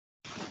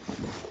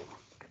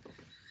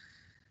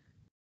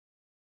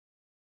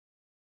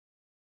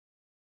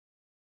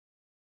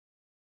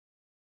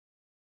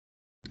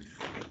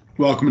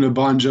Welcome to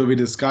Bon Jovi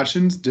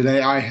Discussions.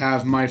 Today I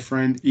have my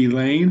friend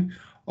Elaine,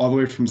 all the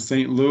way from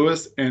St.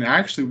 Louis. And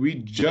actually, we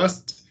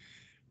just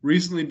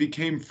recently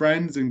became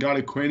friends and got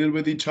acquainted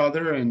with each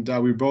other. And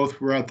we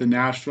both were at the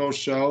Nashville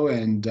show,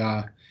 and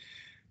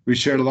we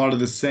shared a lot of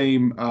the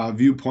same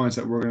viewpoints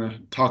that we're going to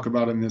talk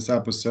about in this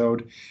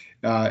episode.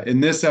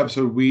 In this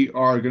episode, we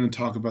are going to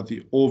talk about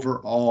the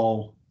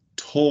overall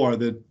tour,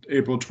 the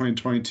April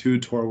 2022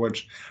 tour,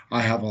 which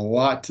I have a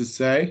lot to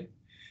say.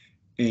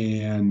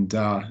 And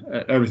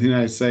everything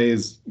I say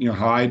is,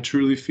 how I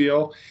truly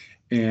feel.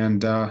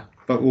 And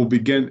but we'll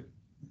begin.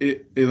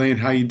 Elaine,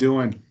 how you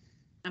doing?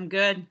 I'm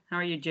good. How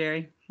are you,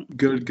 Jerry?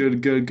 Good,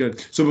 good, good,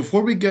 good. So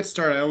before we get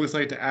started, I always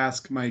like to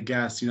ask my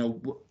guests,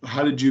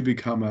 how did you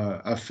become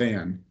a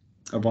fan,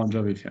 a Bon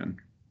Jovi fan?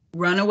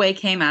 Runaway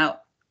came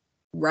out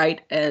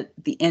right at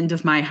the end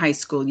of my high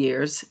school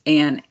years,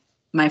 and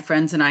my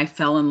friends and I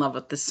fell in love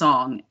with the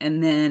song.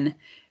 And then,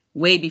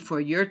 way before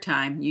your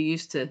time, you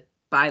used to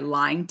buy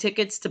line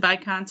tickets to buy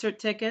concert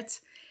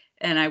tickets.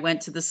 And I went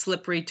to the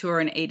Slippery Tour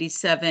in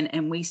 '87,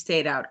 and we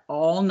stayed out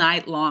all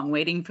night long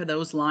waiting for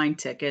those line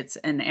tickets.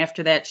 And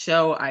after that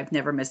show, I've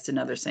never missed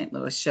another St.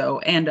 Louis show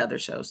and other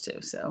shows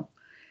too. So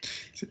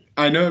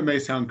I know it may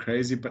sound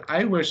crazy, but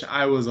I wish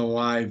I was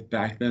alive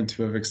back then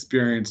to have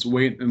experienced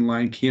waiting in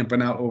line,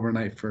 camping out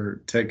overnight for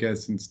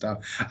tickets and stuff.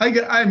 I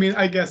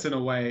guess in a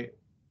way,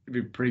 it'd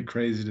be pretty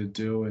crazy to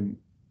do, and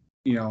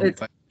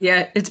it's,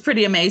 yeah, it's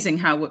pretty amazing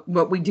how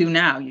what we do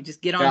now. You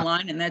just get yeah,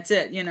 online and that's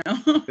it.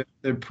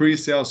 the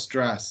pre-sale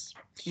stress.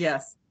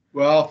 Yes.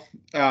 Well,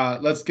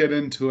 let's get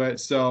into it.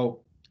 So,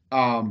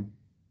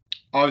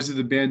 obviously,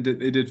 the band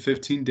they did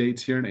 15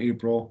 dates here in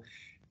April,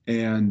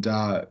 and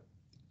I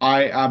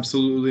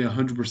absolutely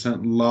 100%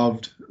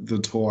 loved the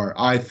tour.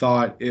 I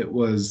thought it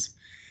was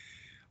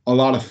a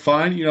lot of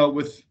fun.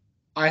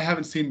 I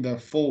haven't seen the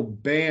full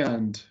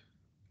band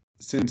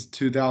since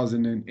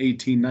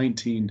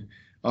 2018-19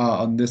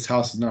 on This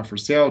House Is Not For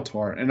Sale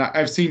tour, and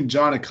I've seen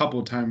John a couple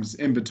of times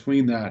in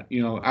between that.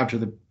 After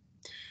the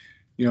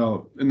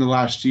in the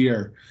last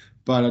year,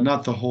 but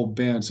not the whole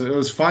band. So it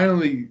was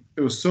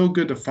so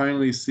good to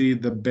finally see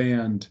the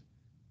band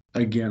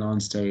again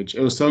on stage.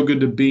 It was so good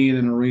to be in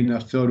an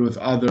arena filled with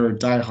other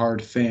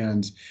diehard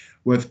fans,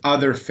 with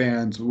other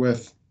fans,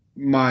 with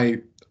my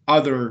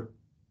other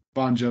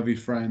Bon Jovi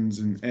friends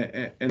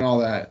and all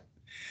that.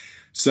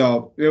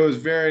 So it was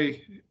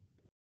very,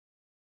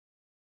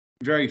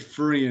 very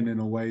freeing in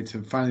a way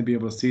to finally be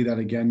able to see that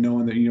again,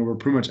 knowing that, we're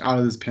pretty much out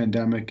of this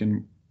pandemic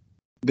and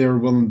they were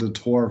willing to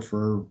tour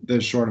for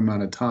this short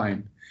amount of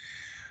time.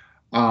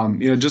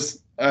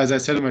 Just as I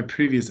said in my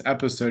previous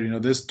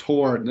episode, this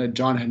tour that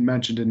John had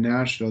mentioned in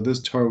Nashville, this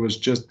tour was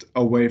just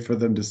a way for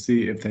them to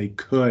see if they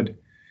could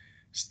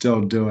still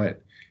do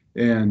it.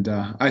 And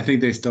I think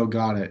they still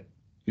got it.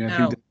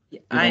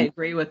 I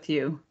agree with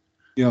you.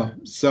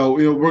 So,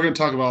 we're going to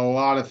talk about a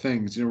lot of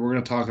things. We're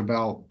going to talk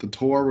about the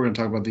tour. We're going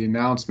to talk about the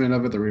announcement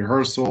of it, the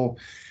rehearsal,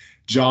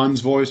 John's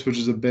voice, which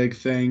is a big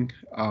thing,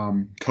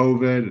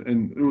 COVID,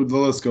 and the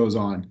list goes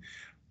on.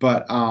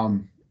 But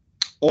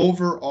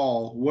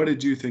overall, what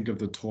did you think of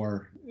the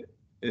tour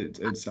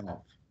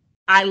itself?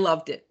 I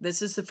loved it.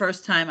 This is the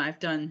first time I've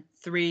done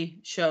 3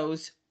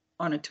 shows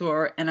on a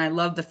tour, and I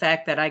love the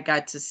fact that I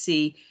got to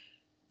see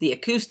the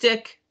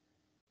acoustic.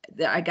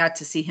 I got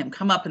to see him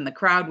come up in the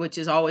crowd, which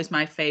is always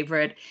my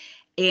favorite.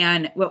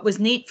 And what was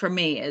neat for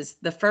me is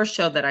the first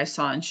show that I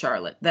saw in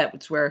Charlotte, that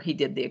was where he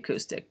did the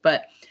acoustic.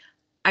 But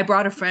I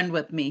brought a friend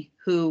with me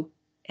who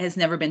has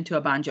never been to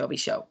a Bon Jovi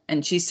show.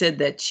 And she said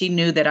that she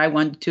knew that I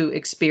wanted to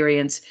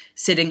experience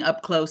sitting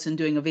up close and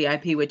doing a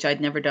VIP, which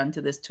I'd never done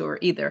to this tour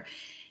either.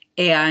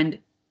 And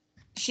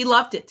she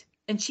loved it.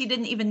 And she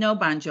didn't even know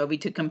Bon Jovi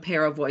to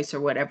compare a voice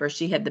or whatever.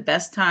 She had the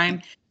best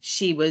time.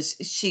 She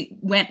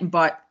went and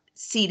bought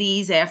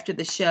CDs after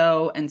the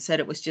show and said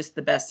it was just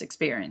the best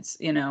experience,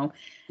 Yeah.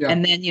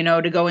 And then,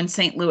 to go in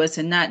St. Louis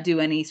and not do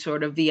any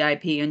sort of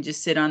VIP and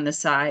just sit on the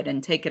side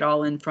and take it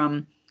all in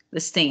from the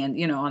stand,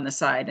 on the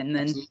side, and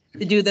then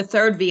to do the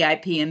third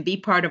VIP and be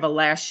part of a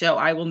last show.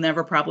 I will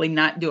never probably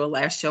not do a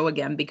last show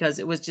again because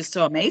it was just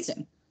so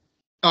amazing.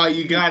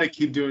 You got to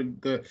keep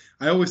doing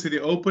I always say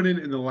the opening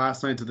and the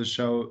last night of the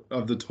show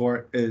of the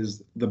tour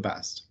is the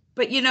best.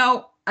 But,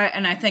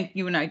 and I think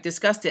you and I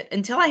discussed it,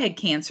 until I had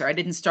cancer, I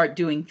didn't start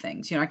doing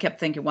things. I kept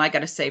thinking, well, I got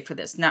to save for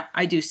this. Now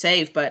I do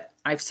save, but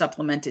I've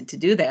supplemented to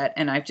do that.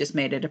 And I've just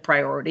made it a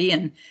priority.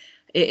 And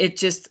it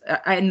just,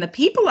 and the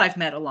people I've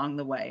met along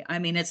the way, I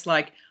mean, it's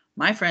like,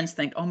 my friends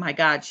think, oh my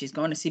God, she's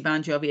going to see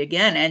Bon Jovi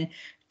again. And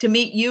to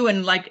meet you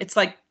and it's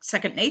like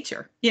second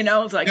nature,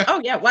 it's like,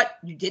 oh yeah, what,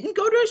 you didn't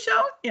go to a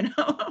show,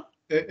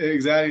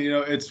 Exactly.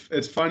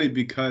 It's funny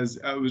because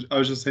I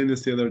was just saying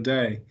this the other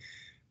day,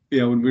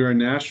 when we were in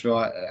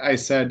Nashville, I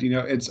said,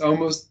 it's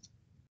almost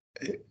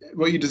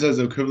what you just said is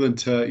equivalent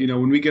to,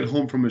 when we get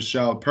home from a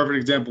show. Perfect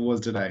example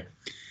was today.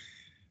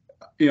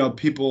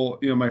 People,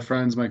 my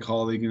friends, my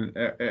colleague, and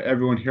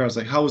everyone here, I was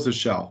like, how was the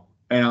show?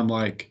 And I'm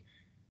like,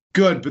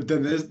 good, but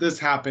then this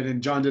happened,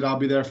 and John did I'll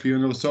Be There For You,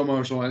 and it was so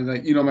emotional. And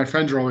my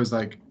friends are always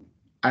like,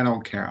 I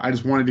don't care. I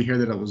just wanted to hear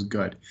that it was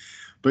good.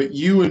 But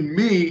you and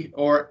me,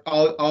 or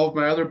all of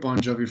my other Bon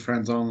Jovi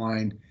friends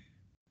online,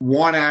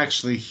 want to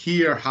actually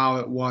hear how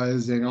it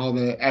was and all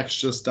the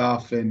extra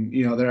stuff, and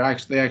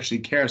they actually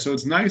care. So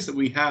it's nice that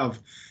we have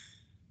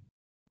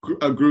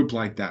a group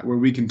like that where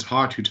we can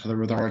talk to each other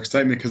with our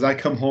excitement. Because I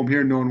come home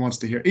here, no one wants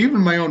to hear.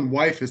 Even my own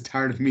wife is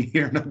tired of me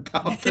hearing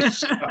about the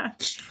show.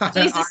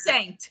 She's a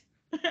saint.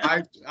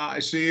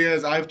 She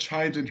is. I've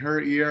chimed in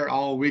her ear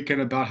all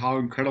weekend about how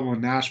incredible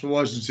Nashville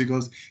was, and she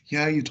goes,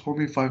 "Yeah, you told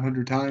me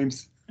 500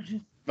 times."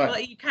 Well,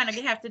 But you kind of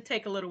have to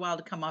take a little while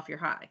to come off your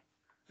high.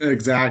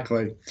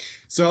 exactly.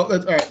 So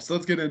let's all right. So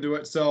let's get into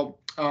it. So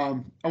I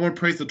want to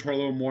praise the tour a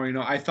little more.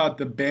 I thought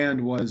the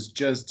band was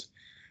just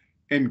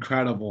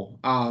incredible.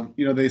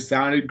 They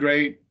sounded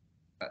great.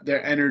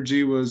 Their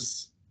energy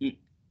was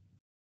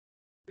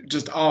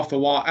just off the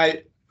wall.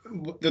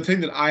 The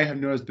thing that I have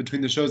noticed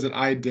between the shows that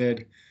I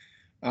did.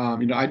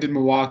 I did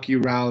Milwaukee,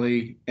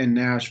 Raleigh, and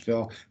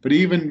Nashville. But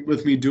even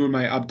with me doing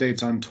my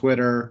updates on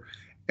Twitter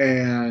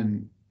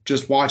and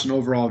just watching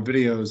overall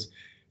videos,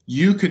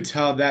 you could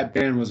tell that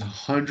band was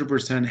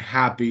 100%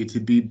 happy to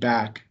be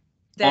back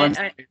on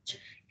That stage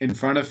in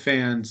front of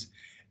fans,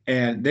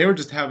 and they were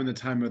just having the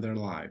time of their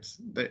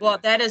lives. Well,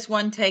 that is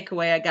one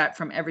takeaway I got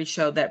from every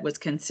show that was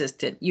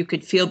consistent. You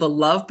could feel the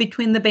love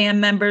between the band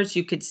members.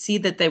 You could see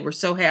that they were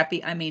so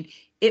happy. I mean,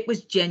 it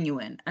was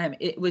genuine. I mean,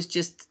 it was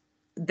just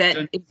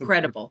that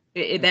incredible.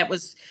 That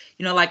was,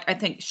 like I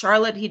think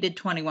Charlotte, he did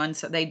 21,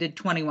 so they did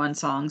 21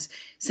 songs.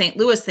 St.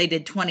 Louis, they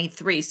did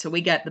 23, so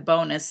we got the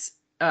bonus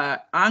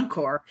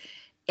encore.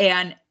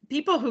 And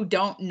people who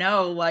don't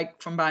know,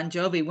 like from Bon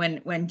Jovi,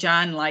 when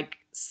John like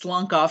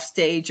slunk off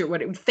stage or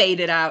what, it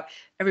faded out,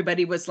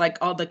 everybody was like,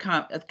 all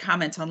the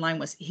comments online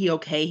was, he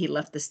okay, he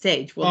left the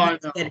stage. Well,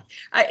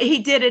 he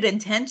did it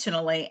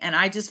intentionally, and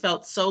I just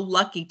felt so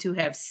lucky to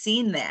have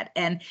seen that.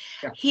 And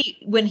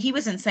when he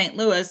was in St.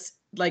 Louis,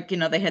 like,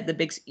 they had the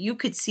big, you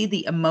could see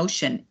the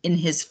emotion in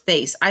his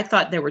face. I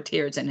thought there were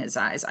tears in his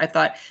eyes. I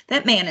thought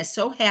that man is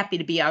so happy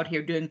to be out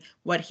here doing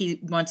what he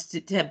wants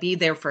to be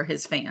there for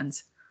his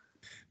fans.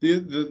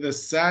 The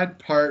sad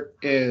part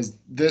is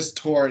this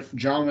tour,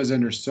 John was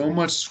under so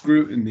much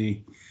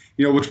scrutiny,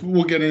 which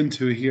we'll get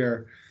into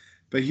here,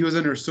 but he was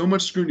under so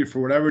much scrutiny for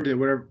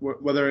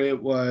whether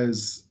it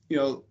was,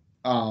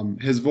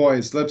 his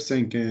voice, lip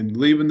syncing,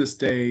 leaving the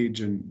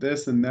stage, and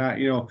this and that.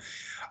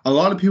 A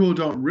lot of people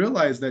don't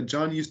realize that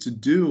John used to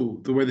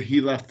do the way that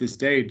he left the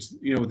stage,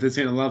 with This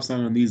Ain't a Love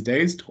Song on These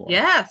Days tour.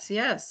 Yes.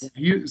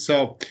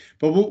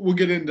 But we'll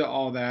get into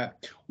all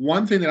that.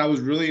 One thing that I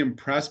was really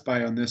impressed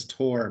by on this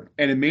tour,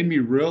 and it made me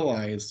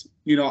realize,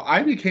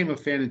 I became a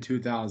fan in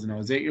 2000. I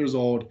was 8 years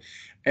old,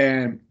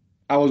 and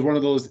I was one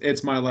of those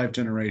It's My Life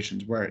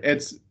generations where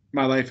It's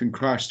My Life and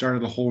Crush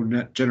started a whole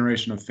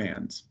generation of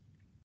fans,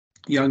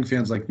 young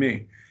fans like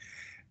me.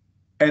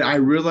 And I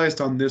realized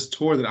on this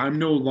tour that I'm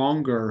no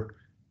longer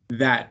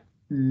that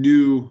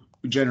new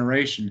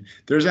generation.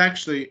 There's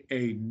actually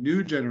a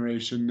new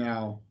generation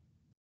now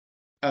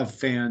of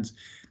fans,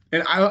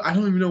 and I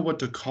don't even know what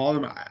to call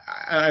them.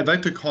 I'd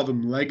like to call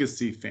them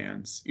legacy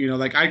fans.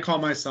 Like I call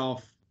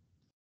myself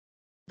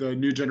the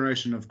new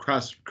generation of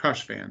Crush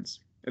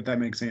fans, if that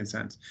makes any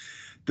sense.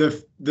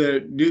 The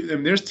new,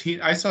 and there's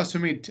I saw so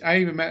many. I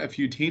even met a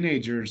few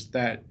teenagers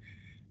that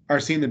are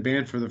seeing the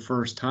band for the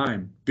first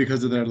time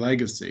because of their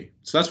legacy.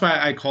 So that's why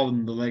I call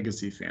them the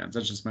legacy fans.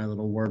 That's just my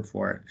little word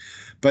for it.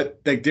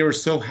 But like they were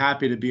so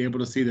happy to be able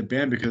to see the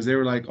band because they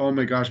were like, oh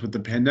my gosh, with the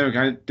pandemic,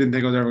 I didn't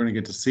think I was ever going to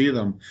get to see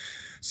them.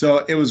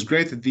 So it was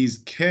great that these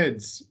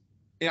kids,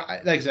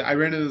 like I said, I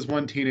ran into this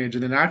one teenager.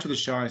 Then after the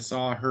show, I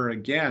saw her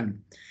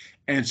again.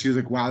 And she was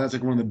like, wow, that's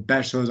like one of the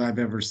best shows I've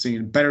ever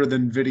seen. Better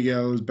than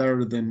videos,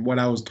 better than what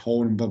I was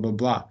told, and blah, blah,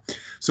 blah.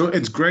 So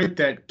it's great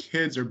that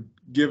kids are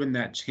given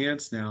that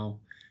chance now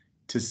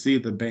to see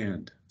the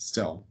band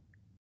still.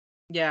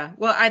 Yeah.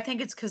 Well, I think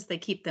it's because they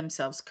keep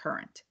themselves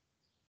current.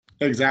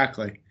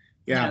 Exactly.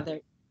 Yeah.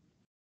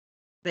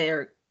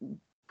 They're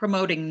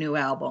promoting new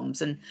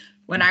albums. And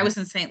when I was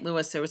in St.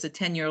 Louis, there was a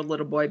 10-year-old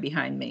little boy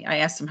behind me. I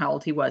asked him how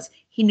old he was.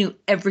 He knew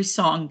every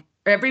song,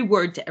 every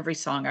word to every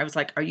song. I was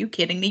like, are you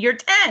kidding me? You're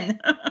 10.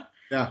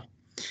 Yeah.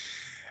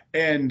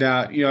 And,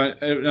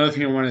 another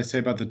thing I wanted to say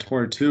about the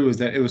tour, too, is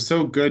that it was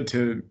so good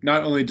to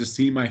not only to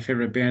see my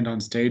favorite band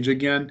on stage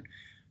again,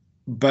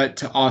 but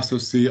to also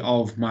see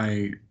all of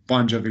my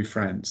Bon Jovi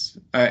friends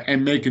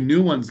and making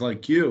new ones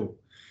like you.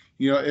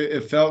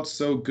 It felt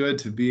so good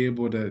to be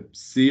able to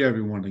see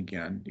everyone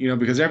again,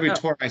 because every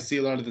tour I see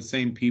a lot of the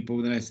same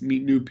people, then I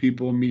meet new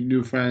people, meet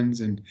new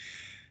friends. And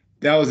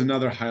that was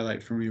another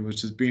highlight for me, was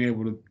just being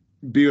able to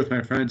be with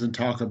my friends and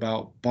talk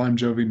about Bon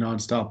Jovi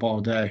nonstop all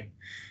day.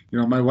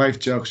 My wife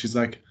jokes, she's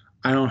like,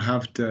 I don't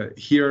have to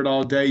hear it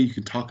all day. You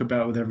can talk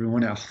about it with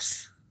everyone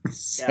else.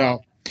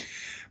 So,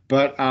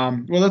 but,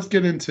 well, let's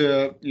get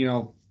into,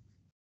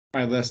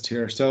 my list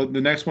here. So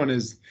the next one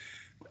is,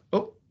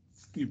 oh,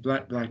 you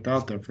blacked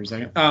out there for a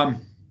second.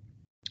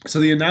 So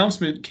the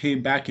announcement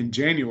came back in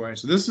January.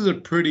 So this is a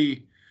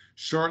pretty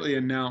shortly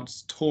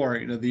announced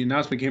tour. The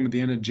announcement came at the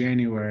end of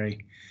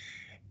January.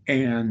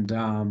 and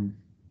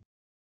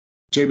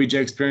JBJ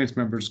Experience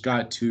members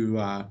got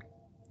to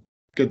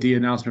get the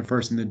announcement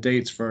first and the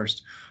dates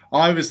first.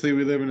 Obviously,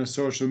 we live in a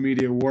social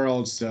media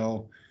world,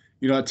 so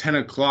at 10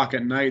 o'clock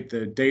at night,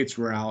 the dates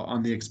were out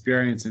on the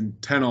Experience, and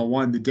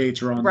 10:01, the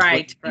dates are on Twitter,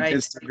 Right, and right.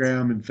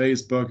 Instagram, and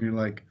Facebook, and you're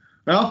like,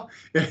 well,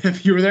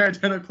 if you were there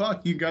at 10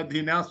 o'clock, you got the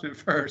announcement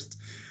first.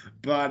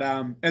 But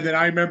and then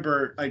I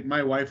remember, like,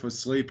 my wife was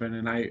sleeping,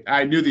 and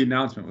I knew the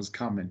announcement was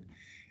coming.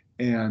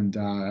 And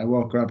I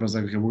woke her up. I was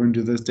like, okay, we're gonna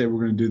do this day. We're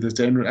gonna do this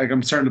day. And like,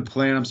 I'm starting to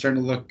plan. I'm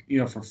starting to look,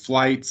 for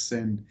flights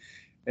and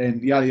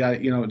yeah,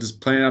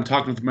 just planning. I'm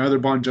talking with my other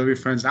Bon Jovi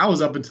friends. I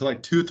was up until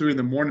like 2, 3 in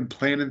the morning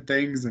planning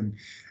things and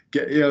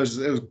it was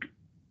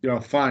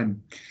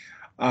fun.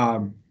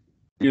 Um,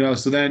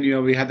 so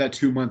then we had that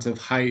 2 months of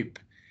hype.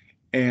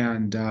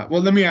 And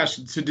well, let me ask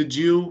you.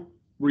 So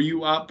were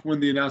you up when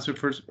the announcement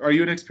first? Are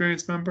you an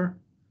experienced member?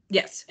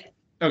 Yes.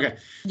 Okay.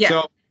 Yeah.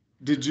 So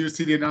did you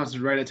see the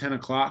announcement right at 10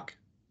 o'clock?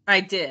 I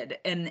did.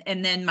 And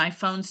then my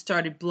phone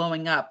started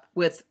blowing up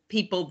with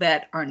people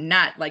that are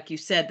not, like you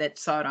said, that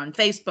saw it on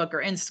Facebook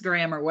or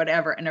Instagram or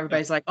whatever. And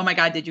everybody's like, oh my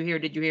God, did you hear?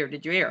 Did you hear?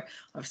 Did you hear?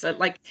 I said,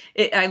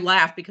 I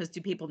laugh because do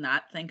people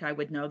not think I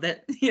would know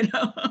that,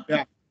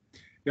 Yeah.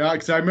 Yeah,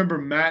 because I remember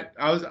Matt.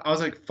 I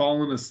was like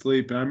falling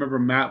asleep, and I remember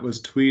Matt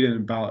was tweeting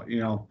about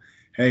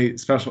hey,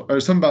 special or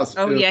something about.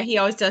 Oh yeah, he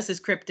always does his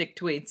cryptic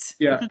tweets.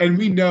 Yeah, and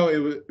we knew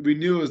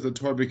it was the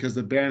tour because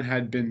the band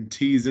had been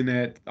teasing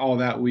it all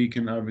that week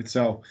and everything.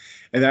 So,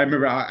 and I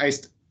remember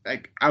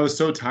I was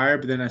so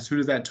tired, but then as soon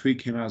as that tweet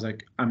came, I was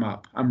like, I'm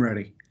up, I'm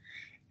ready.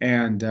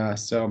 And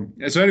so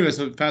anyway,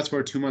 so fast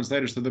forward 2 months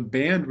later, so the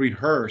band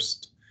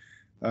rehearsed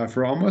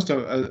for almost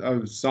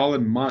a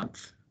solid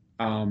month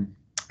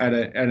at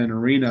an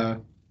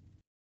arena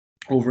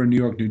over in New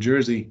York, New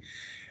Jersey,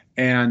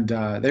 and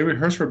they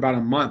rehearsed for about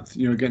a month,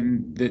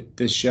 getting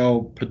the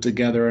show put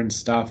together and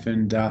stuff.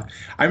 And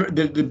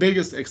the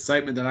biggest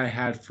excitement that I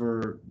had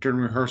for during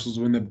rehearsals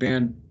when the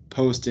band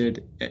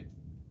posted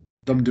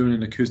them doing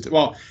an acoustic.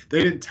 Well,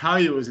 they didn't tell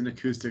you it was an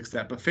acoustic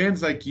set, but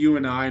fans like you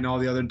and I and all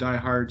the other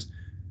diehards,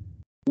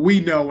 we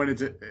know when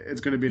it's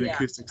going to be an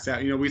acoustic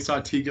set. We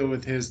saw Tigo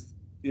with his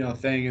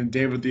thing and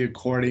Dave with the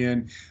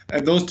accordion,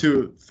 and those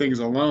two things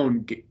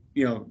alone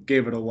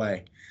gave it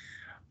away.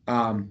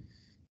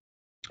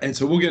 And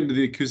so we'll get into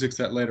the acoustic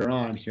set later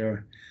on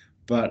here,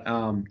 but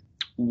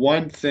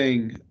one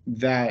thing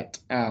that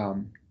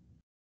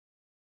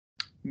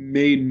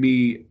made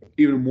me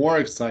even more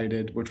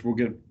excited, which we'll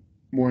get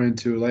more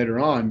into later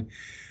on,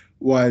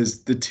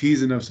 was the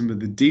teasing of some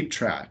of the deep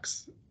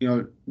tracks.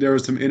 There were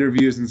some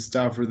interviews and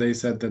stuff where they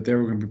said that they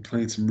were going to be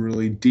playing some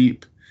really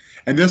deep,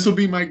 and this will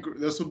be my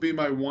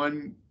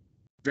one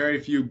very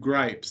few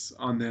gripes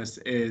on this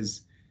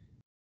is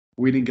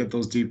we didn't get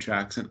those deep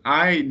tracks, and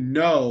I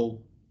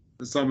know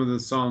some of the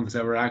songs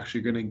that were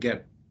actually going to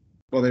get,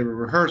 well, they were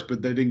rehearsed,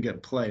 but they didn't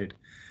get played.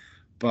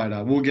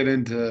 But we'll get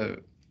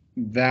into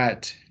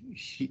that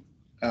here.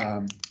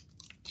 Actually,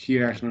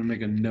 I'm going to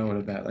make a note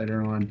of that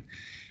later on.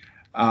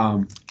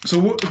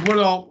 So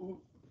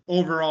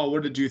overall,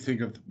 what did you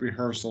think of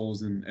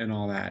rehearsals and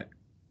all that?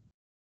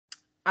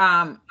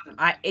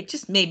 It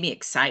just made me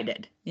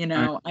excited,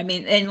 I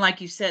mean, and like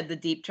you said, the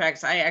deep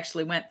tracks, I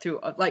actually went through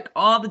like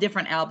all the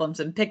different albums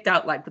and picked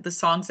out like the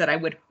songs that I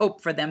would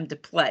hope for them to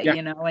play, Yeah.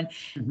 and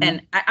Mm-hmm.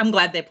 I'm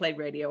glad they played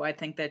Radio. I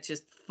think that's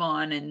just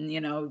fun and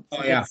it's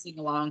a good sing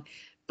along,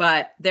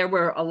 but there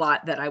were a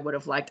lot that I would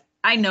have liked.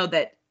 I know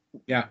that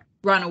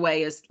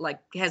Runaway is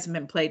hasn't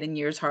been played in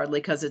years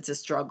hardly because it's a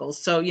struggle,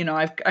 so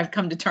I've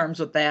come to terms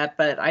with that,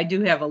 but I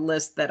do have a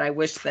list that I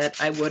wish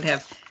that I would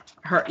have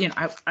her,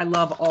 I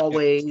love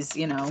Always,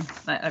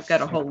 I've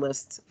got a whole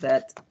list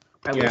that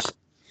I wish.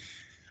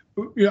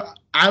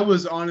 I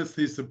was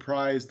honestly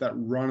surprised that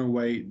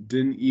Runaway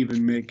didn't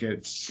even make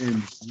it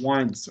in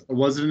once. It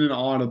wasn't an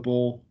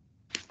audible.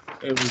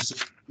 It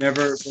was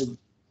never,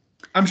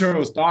 I'm sure it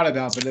was thought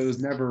about, but it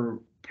was never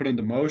put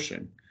into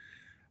motion.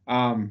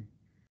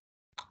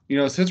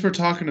 Since we're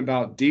talking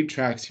about deep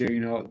tracks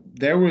here,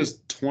 there was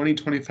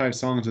 25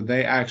 songs that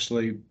they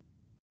actually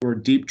were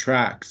deep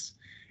tracks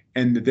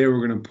and that they were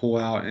going to pull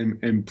out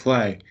and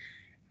play.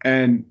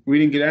 And we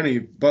didn't get any.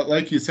 But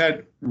like you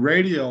said,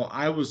 Radio,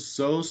 I was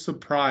so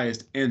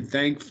surprised and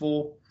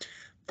thankful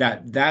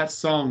that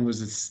song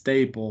was a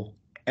staple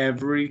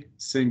every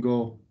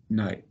single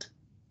night.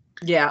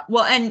 Yeah.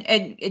 Well, and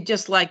it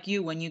just like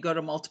you, when you go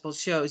to multiple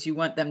shows, you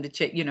want them to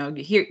check, you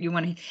hear, you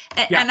want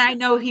to, and I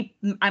know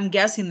I'm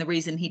guessing the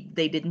reason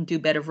they didn't do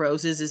Bed of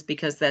Roses is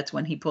because that's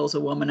when he pulls a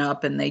woman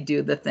up and they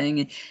do the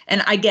thing.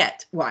 And I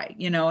get why,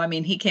 I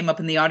mean, he came up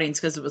in the audience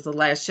because it was the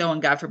last show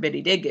and God forbid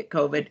he did get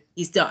COVID.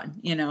 He's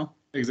done,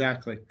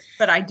 Exactly.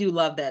 But I do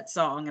love that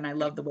song and I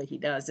love the way he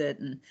does it.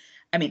 And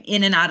I mean,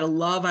 In and Out of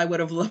Love, I would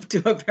have loved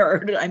to have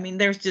heard. I mean,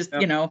 there's just,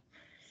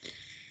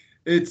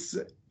 it's,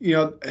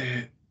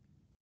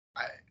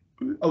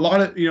 a lot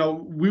of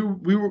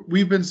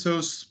we've been so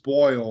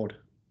spoiled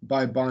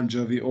by Bon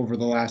Jovi over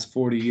the last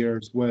 40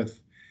 years with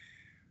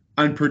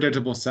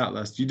unpredictable set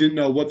list. You didn't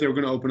know what they were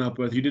going to open up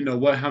with. You didn't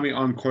know how many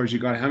encores you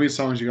got, how many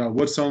songs you got,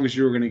 what songs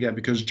you were going to get,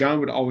 because John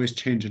would always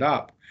change it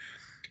up.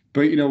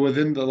 But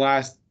within the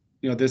last,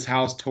 this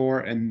house tour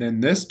and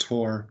then this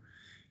tour,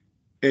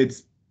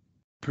 it's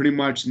pretty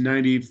much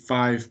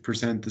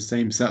 95% the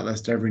same set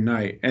list every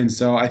night. And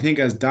so I think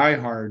as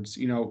diehards,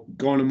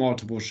 going to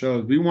multiple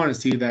shows, we want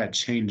to see that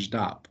changed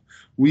up.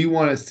 We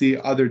want to see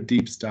other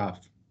deep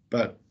stuff.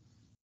 But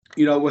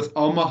with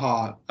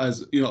Omaha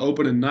as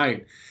opening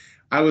night,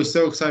 I was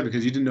so excited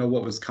because you didn't know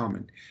what was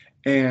coming.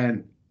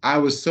 And I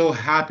was so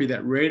happy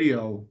that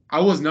radio, I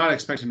was not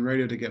expecting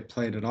radio to get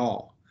played at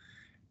all.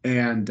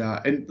 And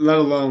let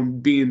alone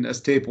being a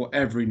staple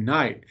every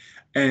night.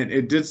 And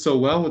it did so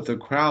well with the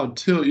crowd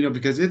too,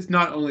 because it's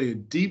not only a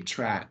deep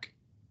track,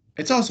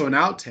 it's also an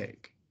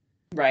outtake.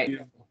 Right.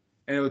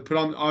 And it was put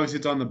on, obviously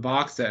it's on the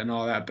box set and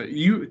all that, but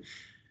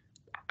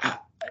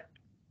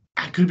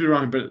I could be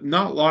wrong, but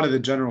not a lot of the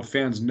general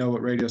fans know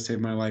what Radio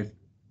Saved My Life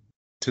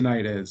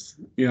Tonight is.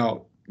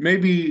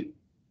 Maybe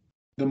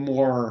the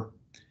more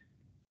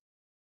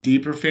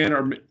deeper fan,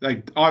 or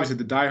like obviously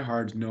the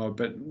diehards know it,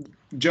 but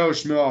Joe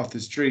Schmo off the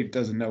street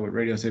doesn't know what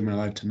Radio Saved My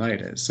Life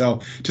Tonight is.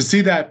 So to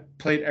see that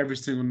played every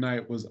single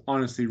night was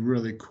honestly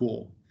really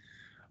cool.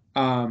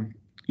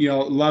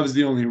 Love's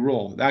the Only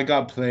Rule. That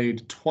got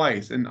played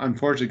twice and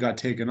unfortunately got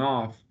taken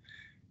off.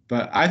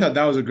 But I thought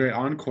that was a great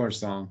encore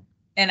song.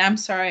 And I'm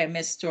sorry I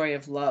missed Story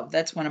of Love.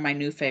 That's one of my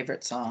new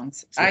favorite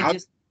songs. See,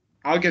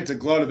 I'll get to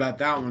gloat about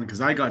that one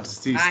because I got to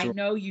see I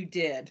know you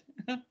did.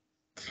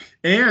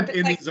 And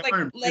in these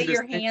arms, lay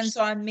your hands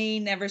on me,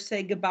 never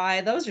say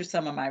goodbye. Those are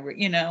some of my,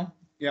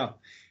 Yeah.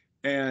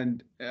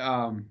 And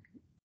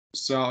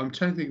so I'm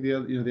trying to think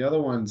the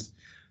other ones.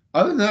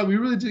 Other than that, we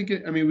really did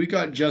get, we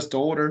got Just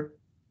Older,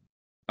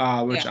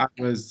 which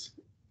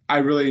I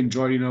really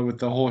enjoyed, with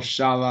the whole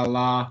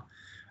sha-la-la.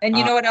 And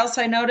you know what else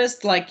I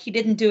noticed? Like, he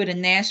didn't do it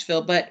in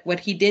Nashville, but what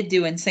he did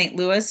do in St.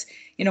 Louis,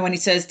 when he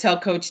says, tell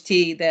Coach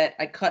T that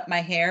I cut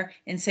my hair,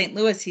 in St.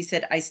 Louis, he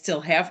said, I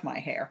still have my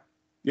hair.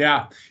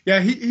 Yeah.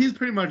 He's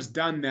pretty much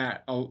done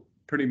that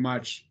pretty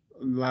much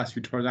the last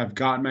few tours. I've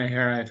got my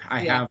hair.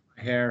 I have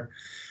my hair.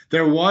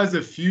 There was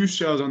a few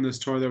shows on this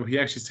tour that he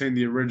actually sang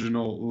the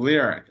original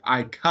lyric,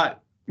 I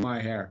cut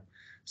my hair.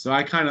 So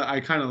I kind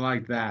of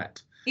like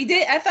that. He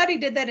did. I thought he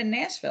did that in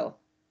Nashville.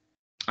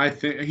 I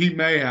think he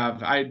may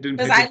have. I didn't.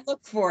 Because I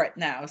look for it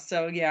now.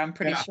 So yeah, I'm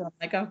pretty sure. I'm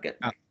like, oh, good.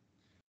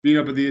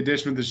 But the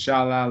addition of the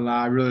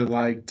sha-la-la, I really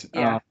liked.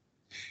 Yeah.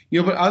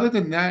 But other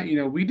than that,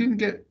 we didn't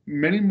get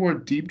many more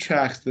deep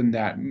tracks than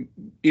that.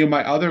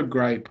 My other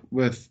gripe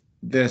with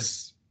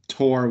this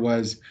tour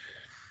was,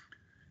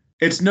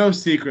 it's no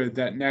secret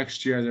that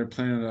next year they're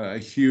planning a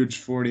huge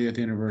 40th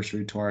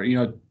anniversary tour.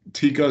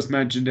 Tico's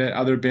mentioned it.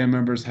 Other band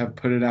members have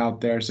put it out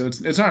there. So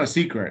it's not a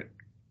secret.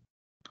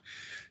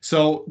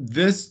 So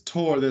this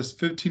tour, this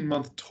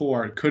 15-month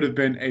tour, could have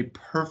been a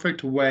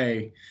perfect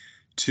way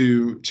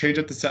to change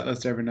up the set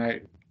list every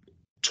night,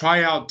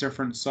 try out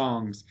different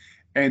songs,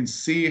 and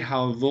see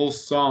how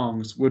those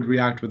songs would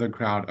react with a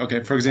crowd.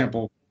 Okay, for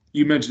example,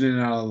 you mentioned In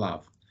and Out of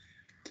Love.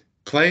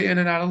 Play In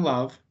and Out of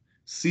Love,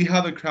 see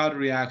how the crowd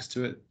reacts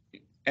to it,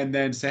 and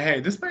then say,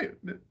 hey, this might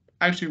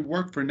actually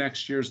work for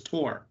next year's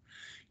tour.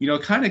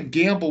 Kind of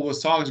gamble with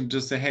songs and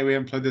just say, hey, we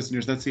haven't played this in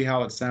years. Let's see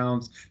how it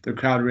sounds, the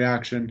crowd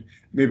reaction.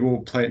 Maybe we'll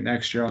play it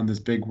next year on this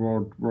big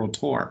world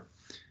tour.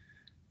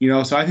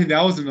 So I think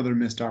that was another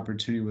missed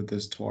opportunity with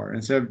this tour.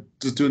 Instead of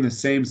just doing the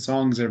same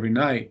songs every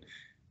night,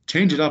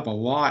 change it up a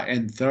lot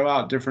and throw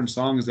out different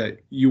songs that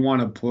you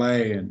want to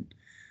play. And,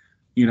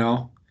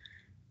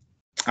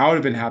 I would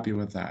have been happy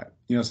with that.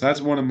 So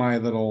that's one of my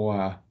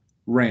little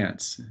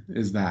rants,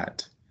 is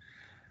that.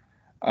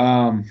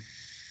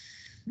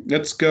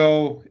 Let's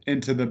go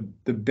into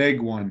the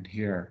big one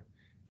here,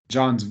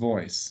 John's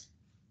voice.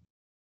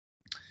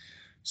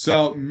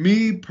 So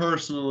me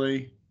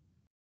personally,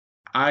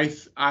 I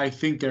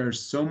think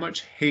there's so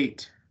much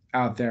hate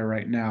out there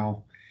right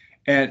now,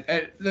 and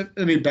let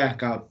me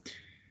back up.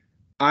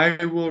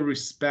 I will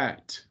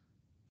respect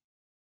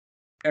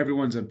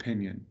everyone's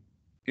opinion.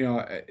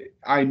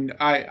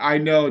 I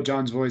know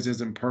John's voice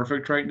isn't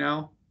perfect right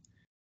now,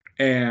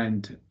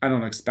 and I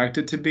don't expect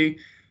it to be.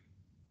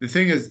 The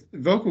thing is,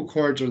 vocal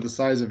cords are the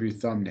size of your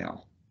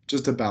thumbnail,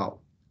 just about.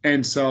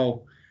 And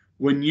so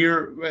when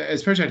you're,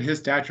 especially at his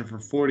stature for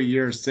 40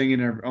 years,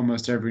 singing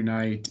almost every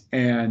night,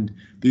 and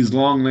these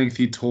long,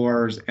 lengthy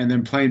tours, and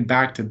then playing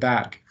back to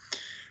back.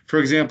 For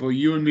example,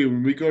 you and me,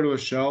 when we go to a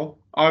show,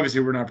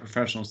 obviously we're not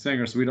professional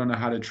singers, so we don't know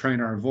how to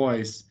train our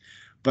voice,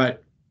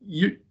 but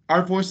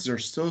our voices are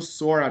so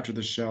sore after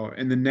the show,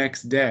 and the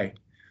next day,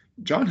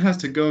 John has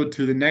to go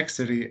to the next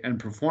city and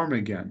perform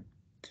again.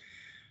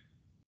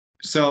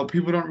 So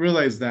people don't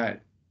realize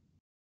that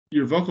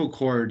your vocal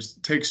cords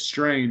take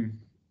strain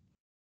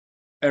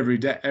every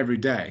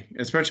day,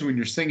 especially when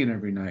you're singing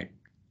every night.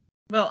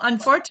 Well,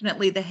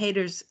 unfortunately, the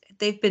haters,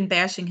 they've been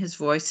bashing his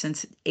voice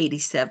since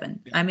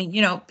 '87.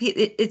 Yeah.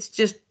 It's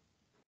just,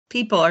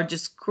 people are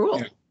just cruel.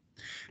 Yeah.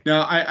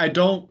 Now, I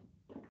don't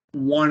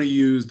want to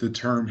use the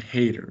term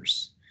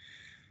haters.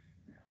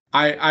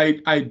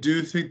 I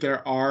do think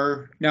there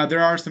are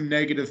some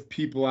negative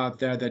people out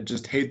there that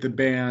just hate the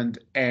band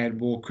and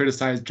will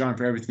criticize John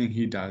for everything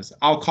he does.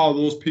 I'll call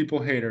those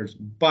people haters,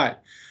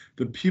 but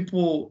the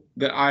people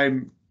that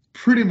I'm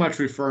pretty much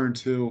referring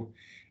to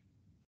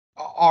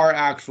are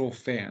actual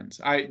fans.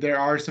 There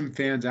are some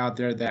fans out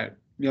there that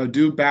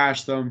do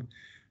bash them,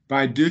 but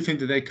I do think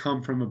that they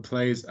come from a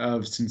place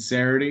of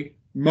sincerity.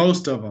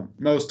 Most of them,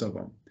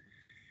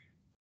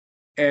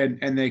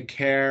 and they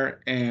care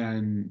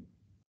and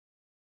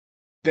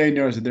they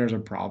notice that there's a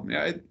problem.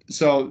 Yeah,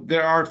 so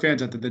there are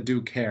fans out there that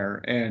do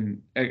care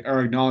and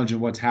are acknowledging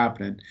what's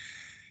happening.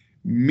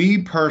 Me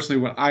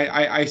personally,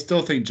 I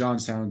still think John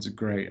sounds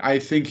great. I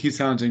think he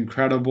sounds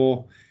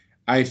incredible.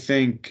 I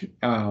think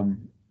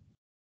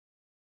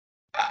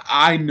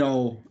I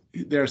know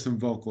there's some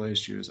vocal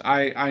issues.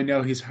 I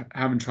know he's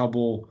having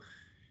trouble,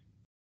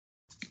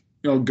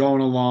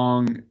 going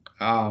along.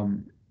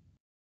 I'm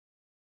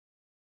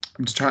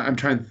trying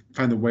to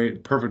find the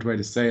perfect way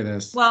to say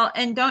this. Well,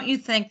 and don't you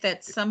think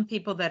that some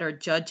people that are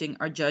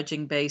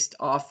judging based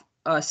off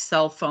a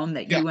cell phone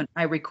that Yeah, you and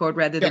I record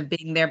rather yeah, than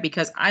being there?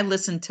 Because I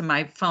listen to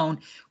my phone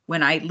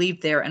when I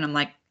leave there and I'm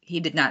like, he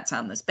did not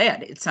sound this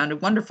bad. It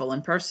sounded wonderful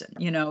in person,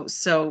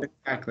 so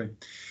exactly.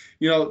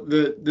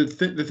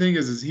 The thing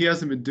is he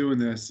hasn't been doing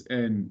this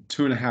in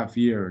 2.5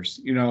 years.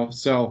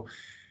 So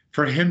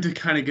for him to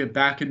kind of get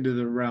back into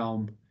the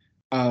realm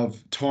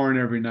of touring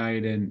every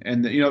night and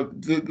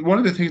one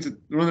of the things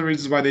one of the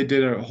reasons why they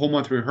did a whole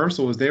month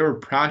rehearsal was they were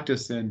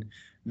practicing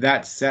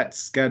that set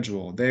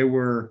schedule. They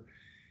were,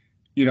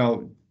 you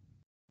know,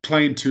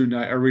 playing 2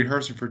 night or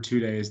rehearsing for 2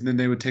 days, and then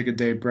they would take a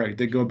day break.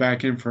 They'd go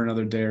back in for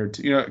another day or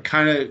two,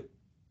 kind of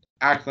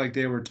act like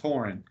they were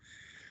touring.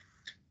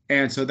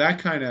 And so that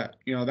kind of,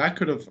 that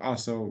could have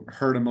also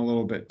hurt him a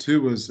little bit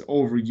too, was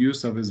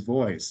overuse of his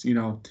voice.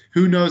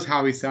 Who knows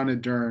how he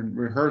sounded during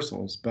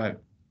rehearsals,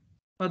 but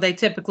well, they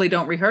typically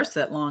don't rehearse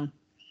that long.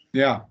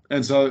 yeah.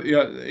 And so,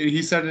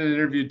 he said in an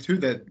interview too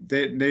that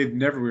they've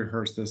never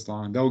rehearsed this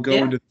long. They'll go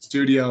Yeah. into the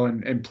studio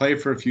and play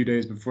for a few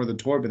days before the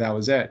tour, but that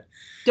was it.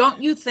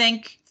 Don't you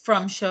think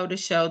from show to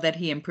show that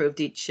he improved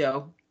each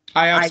show?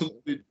 I I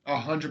absolutely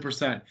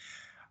 100%.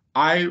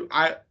 I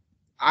I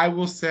I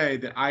will say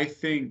that I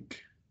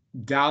think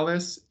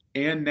Dallas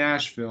and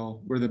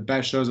Nashville were the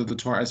best shows of the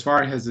tour as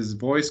far as his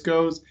voice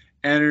goes,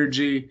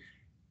 energy,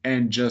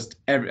 and just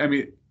I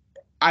mean,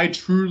 I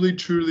truly,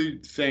 truly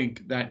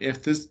think that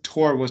if this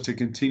tour was to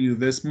continue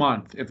this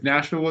month, if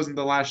Nashville wasn't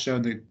the last show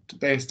and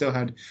they still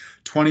had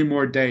 20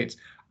 more dates,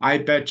 I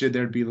bet you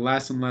there'd be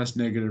less and less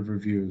negative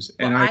reviews.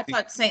 Well, And I I think,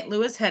 thought St.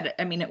 Louis had,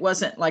 I mean, it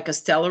wasn't like a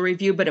stellar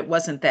review, but it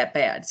wasn't that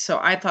bad. So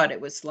I thought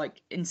it was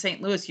like in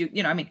St. Louis,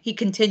 I mean, he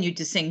continued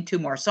to sing two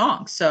more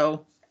songs.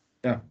 So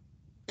yeah.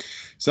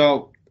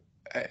 So,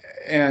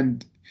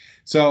 and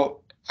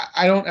so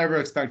I don't ever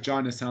expect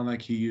John to sound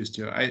like he used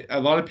to. A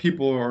lot of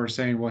people are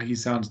saying, well, he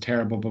sounds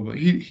terrible, but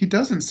he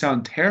doesn't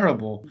sound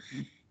terrible.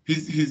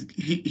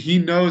 He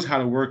knows how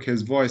to work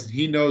his voice.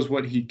 He knows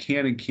what he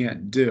can and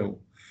can't do.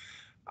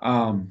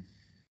 Um,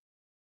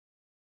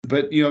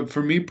 but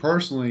for me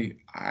personally,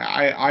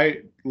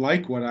 I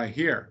like what I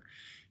hear.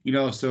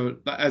 So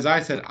as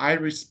I said, I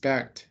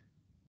respect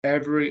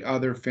every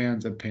other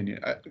fan's opinion.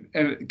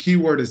 And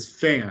keyword is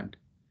fan,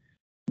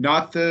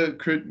 not the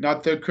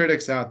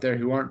critics out there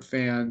who aren't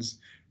fans,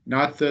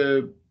 not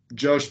the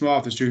Joe Schmo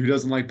off the street who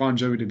doesn't like Bon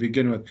Jovi to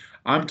begin with.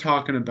 I'm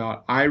talking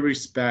about I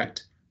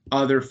respect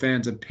other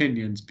fans'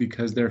 opinions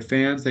because they're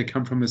fans. They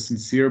come from a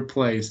sincere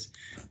place,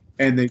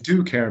 and they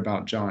do care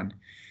about John.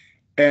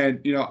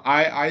 And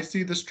I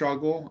see the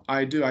struggle.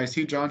 I do. I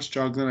see John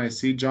struggling. I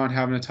see John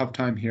having a tough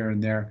time here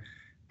and there.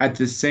 At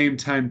the same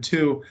time,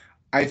 too,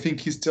 I think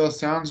he still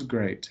sounds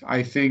great.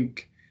 I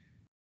think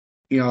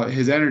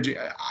his energy.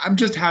 I'm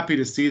just happy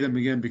to see them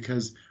again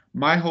because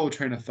my whole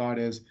train of thought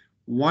is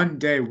one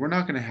day we're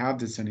not going to have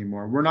this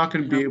anymore. We're not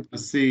going to be no, able to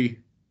see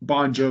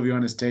Bon Jovi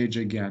on a stage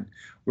again.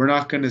 We're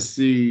not going to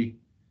see.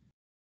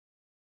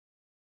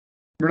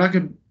 We're not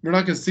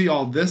going to see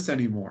all this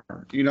anymore.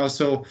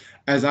 So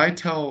as I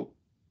tell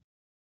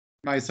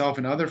myself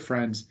and other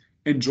friends,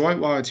 enjoy it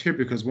while it's here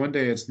because one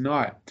day it's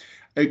not.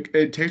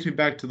 It takes me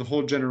back to the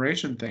whole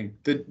generation thing.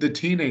 The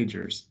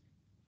teenagers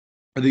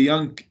or the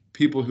young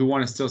people who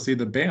want to still see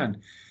the band,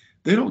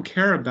 they don't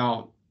care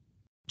about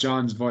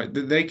John's voice.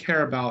 They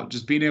care about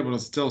just being able to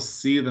still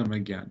see them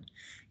again.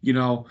 You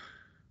know,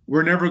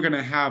 we're never going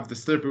to have the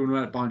Slippery When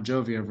Wet Bon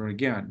Jovi ever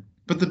again.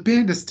 But the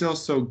band is still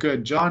so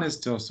good. John is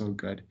still so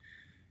good.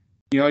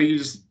 You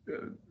just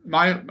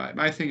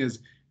my thing is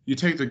you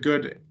take the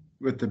good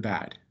with the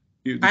bad.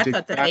 You I take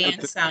thought the the bad with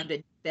band the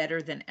sounded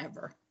better than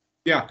ever.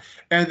 yeah.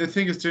 And the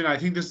thing is, too, I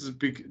think this is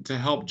big to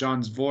help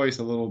John's voice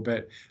a little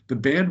bit. The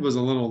band was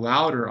a little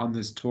louder on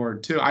this tour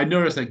too. I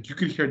noticed like you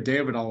could hear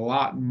David a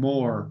lot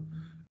more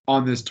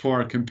on this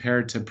tour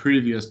compared to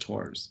previous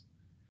tours.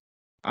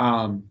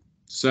 Um,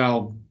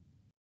 so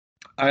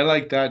I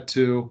like that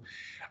too.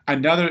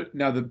 Now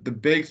the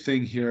big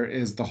thing here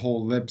is the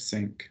whole lip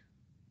sync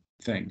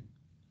thing.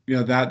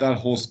 That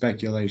whole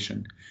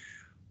speculation.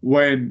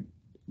 When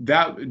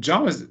that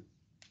John was,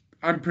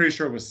 I'm pretty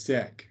sure, was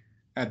sick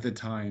at the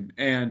time.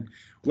 And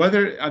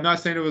whether, I'm not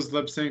saying it was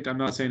lip synced, I'm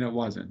not saying it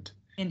wasn't.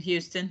 In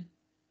Houston.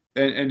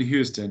 In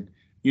Houston,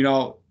 you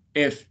know,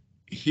 if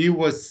he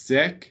was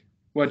sick,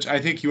 which I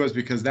think he was,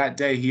 because that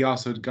day he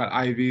also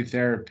got IV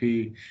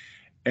therapy,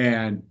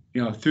 and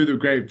you know, through the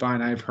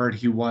grapevine, I've heard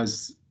he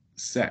was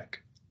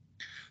sick.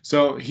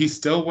 So he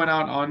still went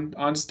out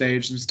on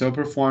stage and still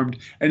performed.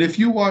 And if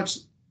you watch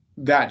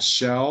that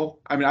show,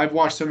 I mean, I've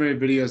watched so many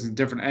videos in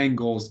different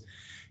angles.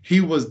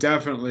 He was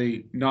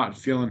definitely not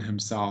feeling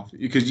himself,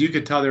 because you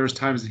could tell there was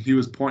times that he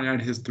was pointing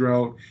at his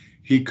throat.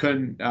 He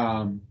couldn't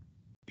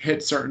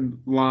hit certain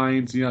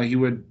lines. You know, he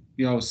would,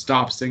 you know,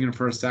 stop singing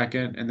for a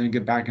second and then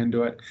get back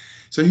into it.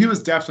 So he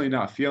was definitely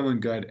not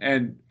feeling good.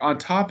 And on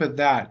top of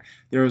that,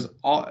 there was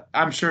all,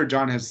 I'm sure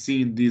John has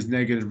seen these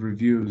negative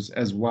reviews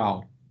as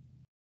well.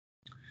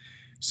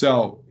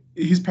 So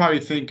he's probably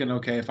thinking,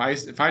 okay, if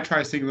I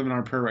try singing "Living on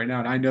a Prayer" right now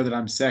and I know that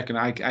I'm sick and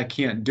I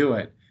can't do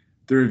it,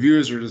 the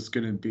reviews are just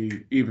going to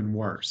be even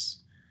worse.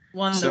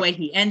 Well, the way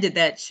he ended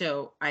that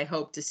show, I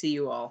hope to see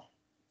you all.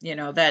 You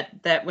know,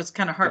 that was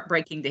kind of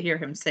heartbreaking to hear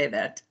him say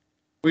that.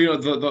 Well, you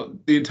know,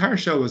 the entire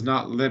show was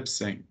not lip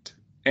synced,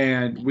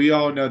 and we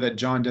all know that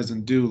John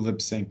doesn't do lip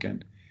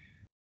syncing.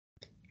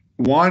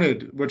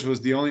 Wanted, which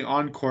was the only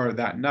encore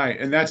that night,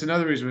 and that's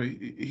another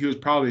reason he was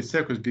probably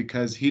sick, was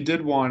because he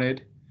did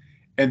Wanted.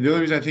 And the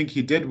only reason I think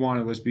he did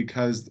Wanted was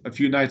because a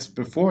few nights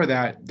before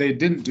that, they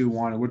didn't do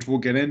Wanted, which we'll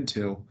get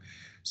into.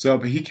 So,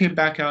 but he came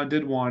back out and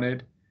did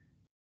Wanted,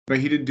 but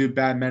he didn't do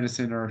Bad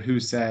Medicine or Who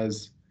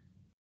Says.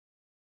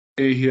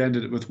 He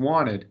ended it with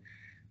Wanted.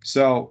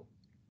 So,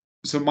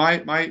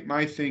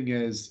 my thing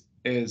is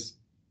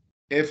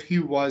if he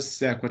was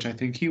sick, which I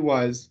think he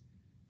was,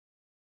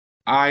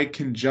 I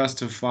can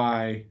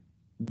justify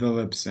the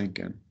lip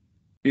syncing.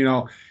 You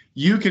know,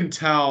 you can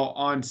tell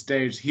on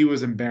stage he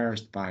was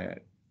embarrassed by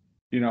it.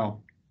 You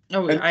know,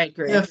 Oh, and I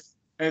agree.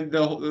 and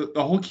the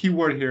whole key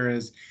word here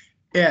is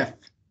if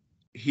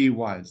he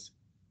was.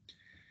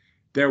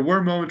 There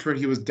were moments where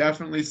he was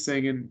definitely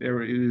singing. He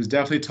was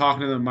definitely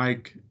talking to the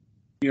mic,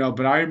 you know.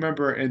 But I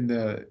remember in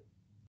the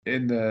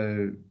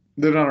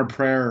 "Living on a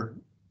Prayer"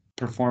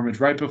 performance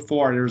right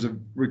before, there was a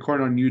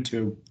recording on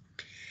YouTube.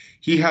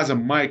 He has a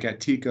mic at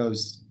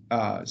Tico's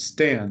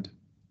stand,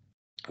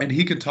 and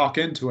he can talk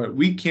into it.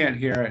 We can't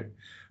hear it,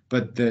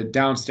 but the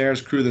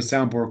downstairs crew, the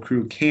soundboard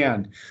crew,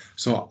 can.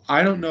 So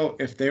I don't know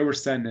if they were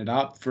setting it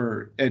up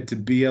for it to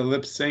be a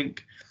lip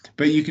sync,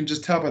 but you can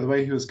just tell by the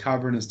way he was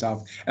covering and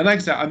stuff. And like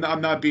I said,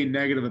 I'm not being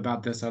negative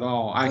about this at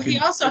all. Well, he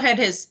also had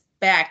his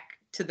back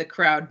to the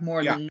crowd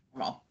more than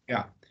normal.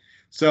 Yeah.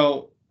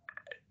 So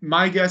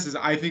my guess is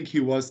I think he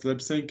was lip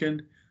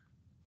syncing.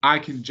 I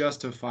can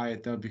justify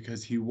it though,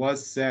 because he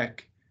was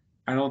sick.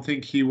 I don't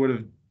think he would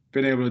have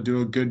been able to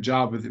do a good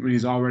job with it when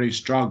he's already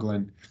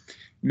struggling.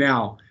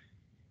 Now,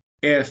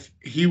 if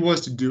he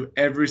was to do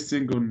every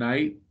single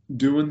night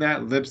doing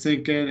that lip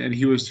syncing and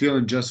he was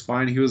feeling just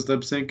fine, he was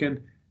lip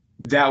syncing,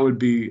 I would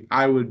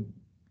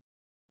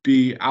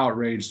be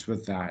outraged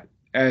with that,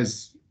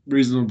 as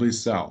reasonably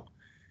so.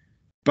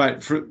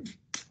 But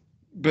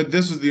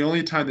this was the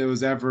only time that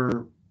was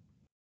ever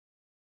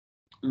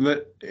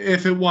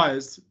if it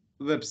was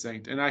lip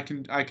synced, and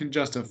I can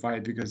justify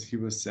it because he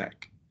was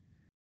sick.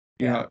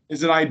 You know,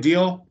 is it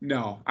ideal?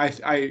 No.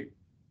 I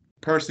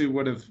personally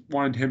would have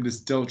wanted him to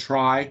still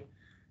try.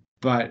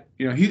 But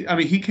you know,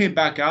 he came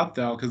back out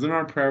though, because then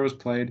our prayer was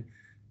played.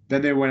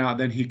 Then they went out.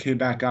 Then he came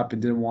back up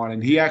and did Wanted.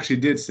 And he actually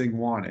did sing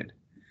Wanted.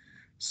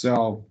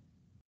 So,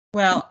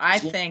 well, I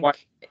think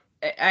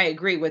I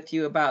agree with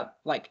you about,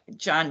 like,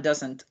 John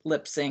doesn't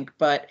lip sync,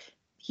 but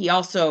he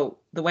also,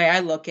 the way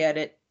I look at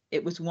it,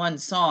 it was one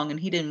song, and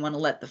he didn't want to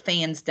let the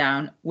fans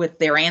down with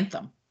their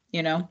anthem.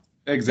 You know,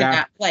 exactly, to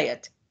not play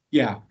it.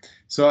 Yeah.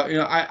 So you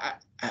know,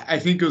 I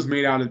think it was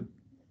made out of.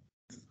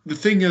 The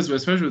thing is,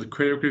 especially with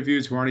critic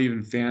reviews who aren't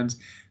even fans,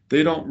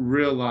 they don't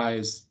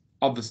realize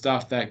all the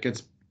stuff that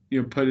gets, you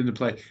know, put into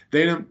play.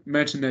 They didn't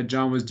mention that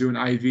John was doing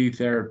IV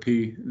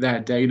therapy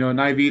that day. You know, an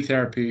IV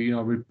therapy, you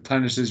know,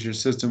 replenishes your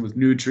system with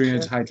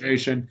nutrients,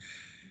 hydration.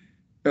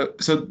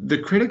 So the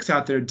critics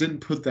out there didn't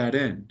put that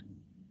in.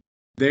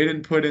 They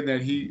didn't put in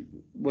that he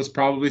was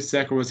probably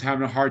sick or was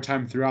having a hard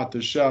time throughout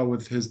the show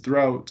with his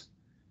throat.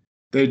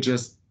 They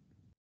just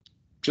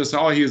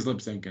all he is lip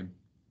syncing.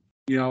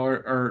 You know,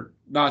 or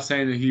not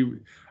saying that he,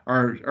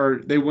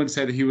 or they wouldn't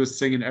say that he was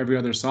singing every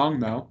other song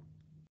though.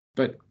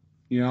 But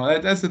you know,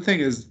 that's the thing,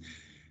 is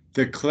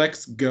the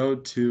clicks go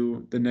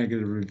to the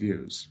negative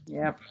reviews.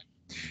 Yep.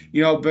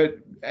 You know, but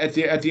at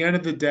the end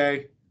of the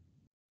day,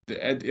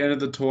 at the end of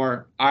the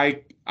tour,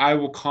 I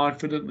will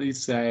confidently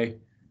say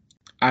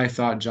I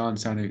thought John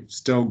sounded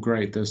still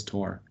great this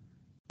tour.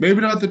 Maybe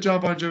not the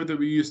John Bon Jovi that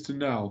we used to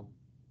know,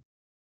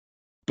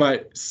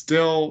 but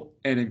still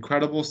an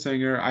incredible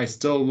singer. I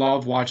still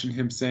love watching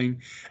him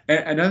sing. And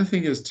another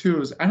thing is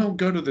too, is I don't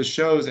go to the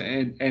shows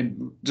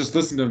and just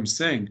listen to him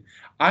sing.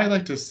 I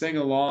like to sing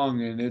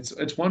along, and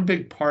it's one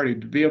big party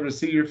to be able to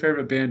see your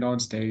favorite band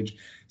on stage,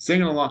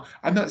 singing along.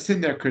 I'm not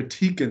sitting there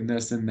critiquing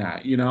this and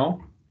that, you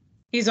know?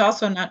 He's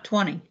also not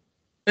 20.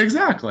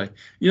 Exactly.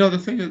 You know, the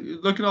thing is,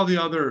 look at all the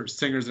other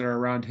singers that are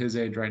around his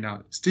age right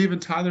now. Steven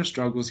Tyler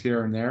struggles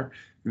here and there.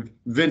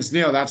 Vince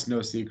Neil, that's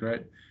no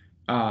secret.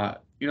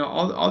 You know,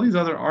 all these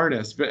other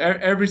artists, but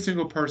every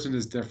single person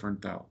is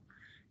different though.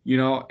 You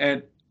know,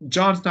 and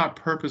John's not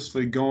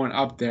purposefully going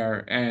up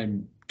there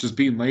and just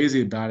being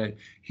lazy about it.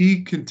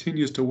 He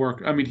continues to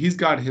work. I mean, he's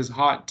got his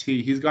hot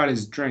tea, he's got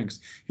his drinks,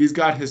 he's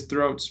got his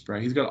throat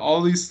spray, he's got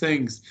all these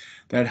things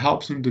that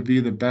helps him to be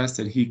the best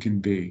that he can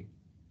be.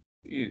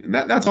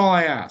 That's all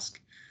I ask.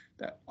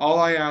 All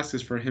I ask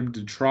is for him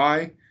to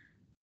try.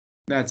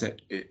 That's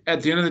it.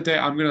 At the end of the day,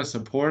 I'm gonna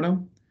support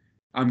him.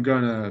 I'm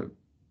gonna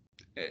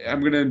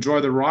I'm gonna enjoy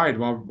the ride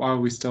while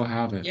we still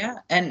have it. Yeah,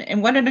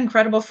 and what an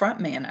incredible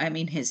front man. I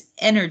mean, his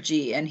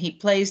energy, and he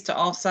plays to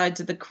all sides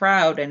of the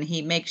crowd, and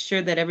he makes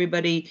sure that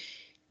everybody,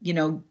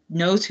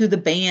 knows who the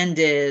band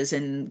is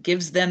and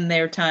gives them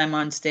their time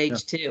on Yeah.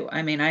 stage too.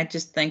 I mean, I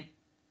just think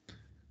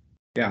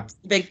Yeah.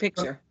 big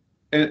picture.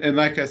 And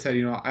like I said,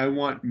 I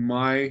want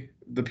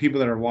the people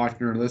that are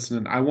watching or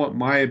listening, I want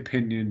my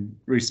opinion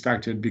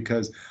respected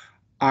because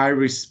I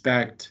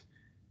respect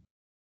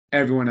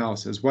everyone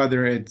else's,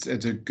 whether it's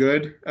a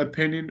good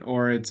opinion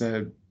or it's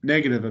a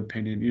negative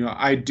opinion.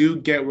 I do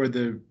get where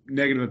the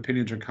negative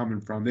opinions are coming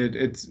from.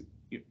 It's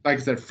like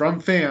I said, from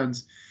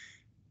fans,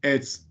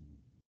 it's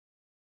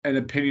an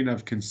opinion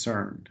of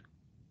concern.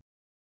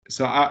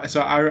 So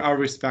I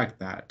respect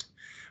that,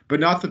 but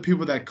not the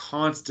people that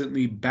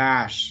constantly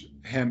bash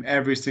him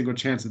every single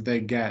chance that they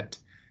get.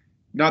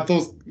 Not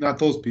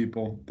those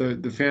people.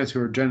 The fans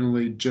who are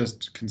generally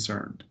just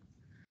concerned.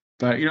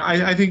 But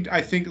I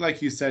think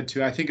like you said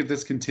too. I think if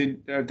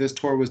this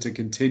tour was to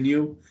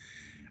continue,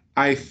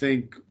 I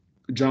think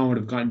John would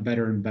have gotten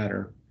better and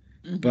better.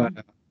 But Hmm.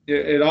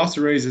 it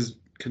also raises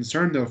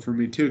concern though for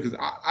me too because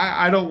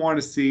I don't want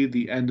to see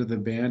the end of the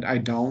band. I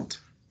don't.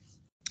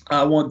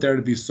 I want there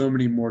to be so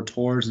many more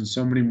tours and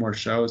so many more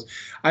shows.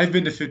 I've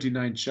been to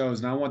 59 shows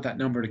and I want that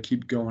number to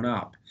keep going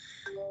up.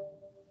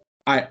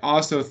 I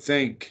also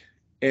think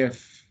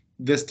if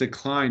this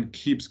decline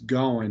keeps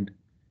going,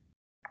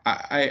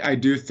 I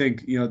do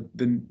think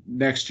the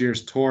next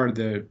year's tour,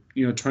 the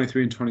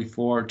 23 and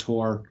 24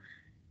 tour,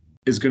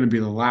 is going to be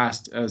the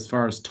last as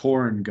far as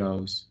touring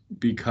goes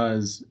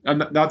because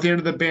not the end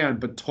of the band,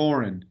 but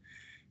touring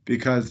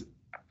because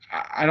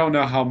I don't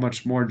know how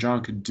much more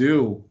John could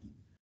do,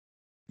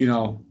 you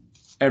know,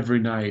 every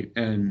night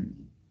and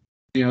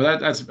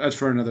that's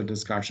for another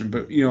discussion.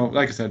 But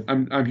like I said,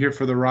 I'm here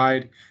for the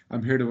ride.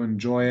 I'm here to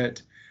enjoy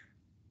it.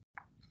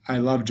 I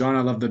love John.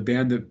 I love the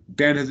band. The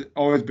band has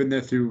always been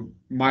there through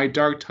my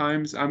dark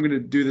times. I'm gonna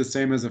do the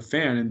same as a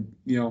fan,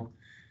 and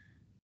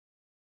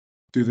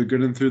through the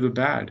good and through the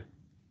bad.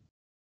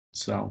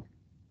 So,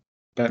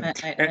 I,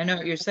 but I I know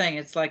what you're saying.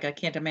 It's like I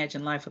can't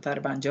imagine life without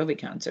a Bon Jovi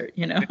concert,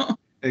 you know?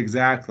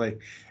 exactly.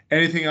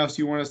 Anything else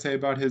you want to say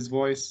about his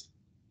voice?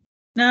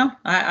 No,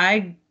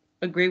 I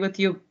agree with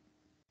you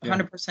Yeah.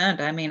 100%.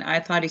 I mean, I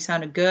thought he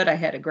sounded good. I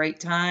had a great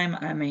time.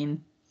 I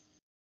mean,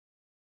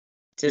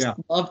 just Yeah.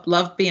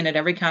 loved being at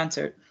every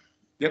concert.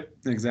 Yep,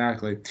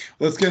 exactly.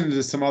 Let's get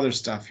into some other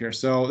stuff here.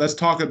 So let's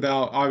talk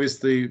about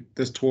obviously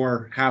this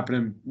tour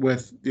happening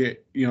with the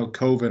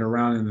COVID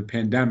around in the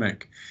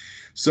pandemic.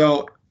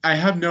 So I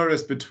have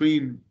noticed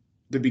between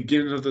the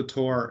beginning of the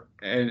tour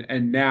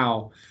and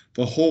now,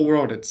 the whole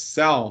world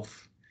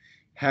itself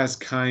has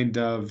kind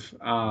of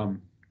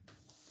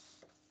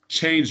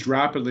changed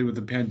rapidly with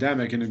the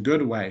pandemic in a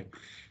good way.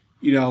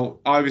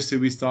 Obviously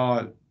we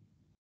saw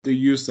the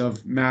use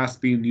of masks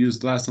being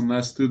used less and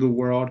less through the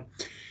world.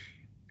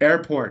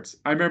 Airports.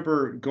 I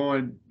remember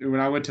going when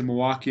I went to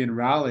Milwaukee and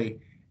Raleigh.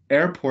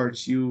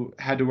 Airports, you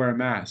had to wear a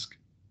mask.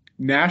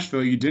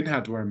 Nashville, you didn't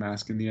have to wear a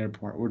mask in the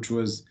airport, which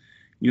was,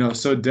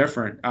 so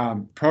different.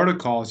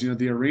 Protocols,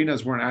 the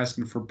arenas weren't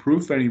asking for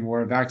proof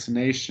anymore,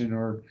 vaccination,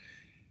 or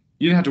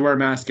you didn't have to wear a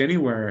mask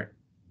anywhere.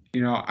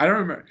 I don't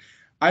remember.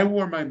 I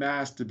wore my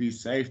mask to be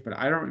safe, but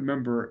I don't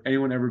remember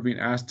anyone ever being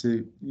asked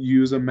to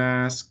use a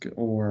mask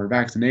or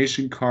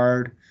vaccination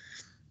card.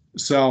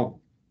 So,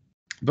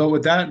 but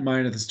with that in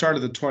mind, at the start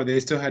of the tour, they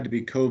still had to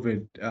be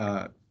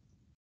COVID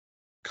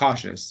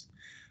cautious.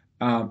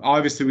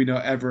 Obviously, we know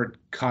Everett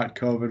caught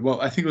COVID. Well,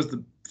 I think it was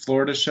the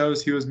Florida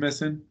shows he was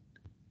missing.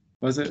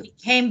 Was it? He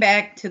came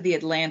back to the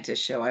Atlanta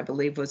show, I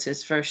believe was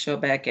his first show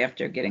back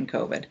after getting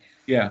COVID.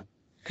 Yeah.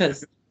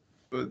 Because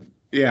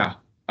Yeah.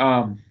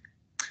 Um,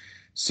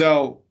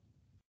 so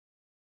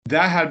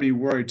that had me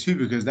worried too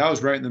because that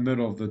was right in the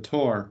middle of the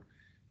tour.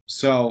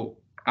 So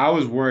I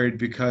was worried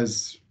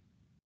because,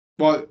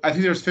 well, I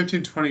think there was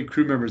 15, 20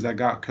 crew members that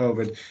got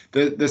COVID.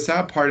 The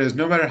sad part is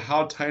no matter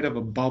how tight of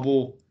a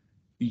bubble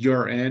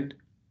you're in,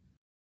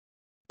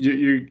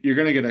 you're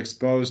going to get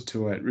exposed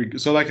to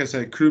it. So like I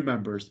said, crew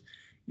members,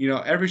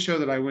 every show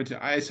that I went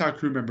to, I saw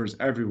crew members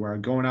everywhere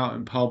going out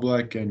in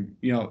public and,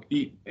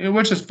 eat,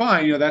 which is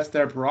fine. That's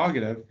their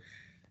prerogative.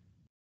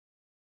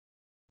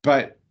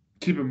 But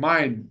keep in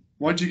mind,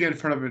 once you get in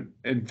front of an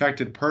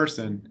infected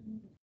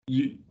person,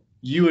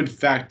 you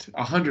infect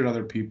 100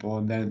 other people,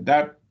 and then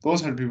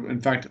those 100 people,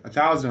 in fact,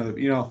 1,000 of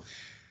them.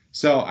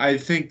 So I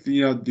think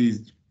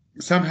these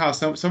somehow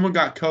someone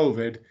got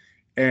COVID,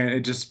 and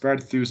it just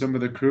spread through some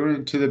of the crew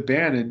and to the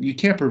band, and you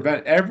can't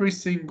prevent every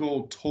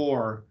single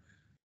tour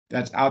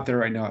that's out there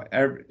right now.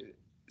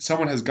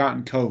 Someone has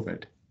gotten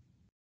COVID,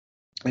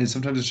 and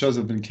sometimes the shows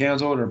have been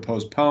canceled or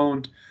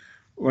postponed,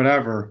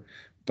 whatever.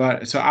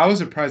 But so I was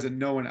surprised that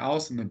no one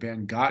else in the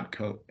band got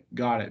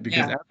it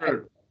because Yeah.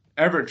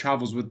 Everett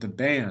travels with the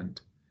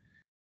band,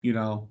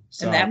 And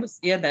that so was,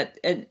 yeah, that,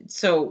 and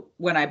so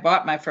when I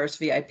bought my first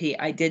VIP,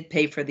 I did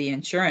pay for the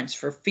insurance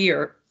for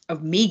fear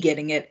of me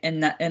getting it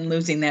and and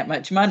losing that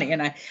much money.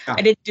 And I yeah.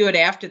 didn't do it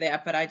after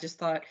that, but I just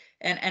thought,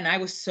 and I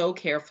was so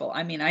careful.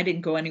 I mean, I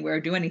didn't go anywhere or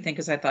do anything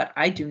because I thought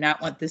I do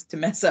not want this to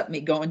mess up me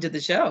going to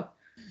the show.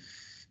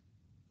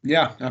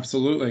 Yeah,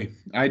 absolutely.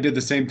 I did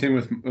the same thing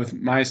with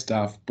my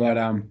stuff, but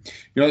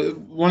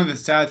one of the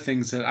sad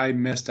things that I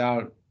missed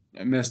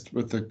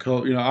with the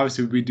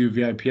obviously we do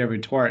VIP every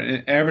tour,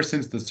 and ever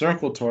since the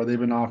Circle tour, they've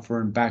been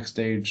offering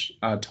backstage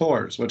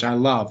tours, which I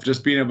love.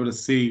 Just being able to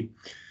see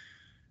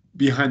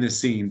behind the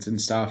scenes and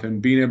stuff,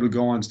 and being able to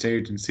go on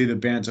stage and see the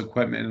band's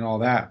equipment and all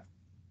that.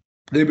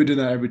 They've been doing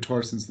that every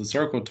tour since the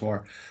Circle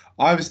tour.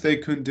 Obviously,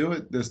 they couldn't do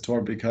it this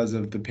tour because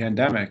of the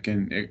pandemic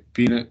and it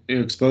being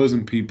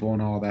exposing people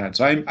and all that.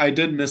 So I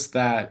did miss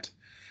that.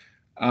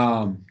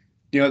 Um,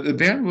 the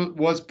band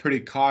was pretty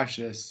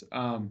cautious.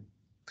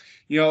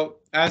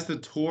 As the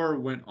tour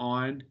went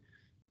on,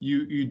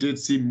 you did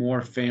see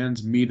more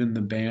fans meeting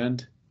the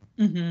band,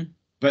 Hmm.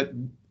 but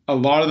a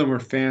lot of them were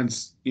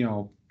fans,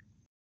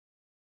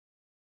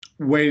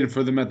 waiting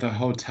for them at the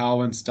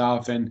hotel and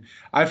stuff. And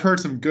I've heard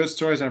some good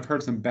stories. And I've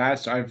heard some bad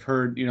stories. I've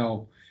heard,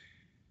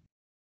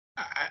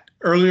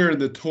 earlier in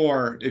the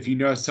tour, if you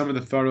notice some of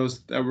the photos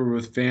that were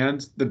with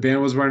fans, the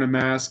band was wearing a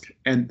mask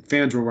and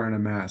fans were wearing a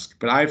mask.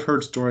 But I've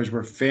heard stories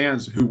where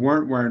fans who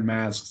weren't wearing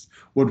masks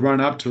would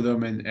run up to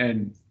them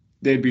and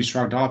they'd be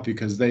shrugged off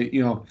because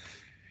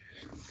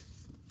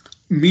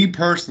me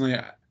personally,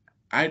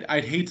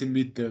 I'd hate to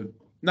meet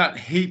not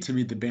hate to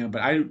meet the band,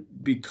 but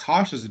I'd be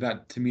cautious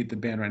about to meet the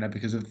band right now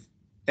because if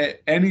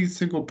any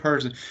single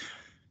person,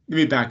 let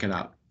me back it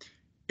up.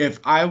 If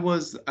I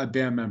was a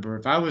band member,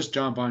 if I was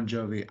John Bon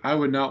Jovi, I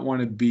would not want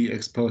to be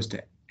exposed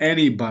to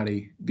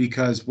anybody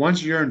because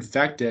once you're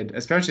infected,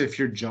 especially if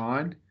you're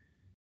John,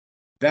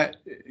 that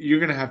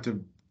you're gonna have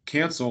to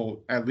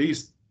cancel at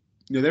least.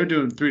 They're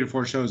doing 3 to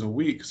 4 shows a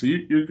week, so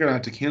you're gonna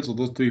have to cancel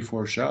those 3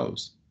 4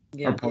 shows or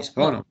Yeah.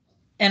 postpone Well, them.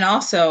 and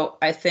also,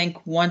 I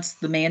think once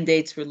the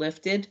mandates were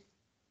lifted,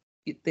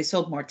 they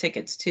sold more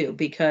tickets too,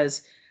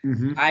 because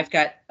Hmm. I've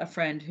got a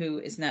friend who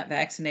is not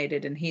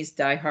vaccinated and he's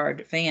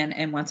diehard fan.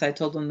 And once I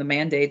told him the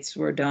mandates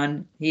were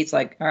done, he's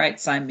like, all right,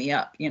 sign me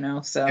up,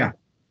 Yeah. so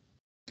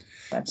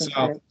that's a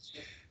So, good.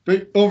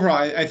 but overall,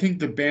 I think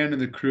the band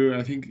and the crew,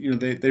 I think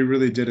they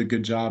really did a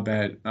good job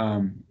at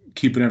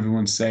keeping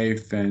everyone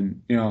safe,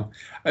 and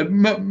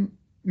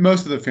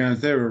most of the fans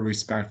they were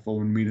respectful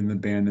when meeting the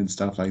band and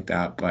stuff like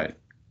that. But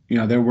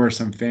there were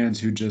some fans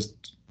who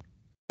just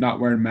not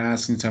wearing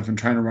masks and stuff and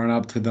trying to run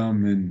up to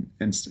them and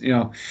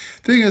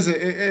thing is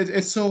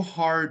it's so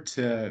hard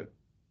to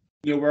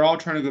we're all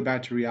trying to go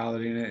back to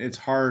reality, and it's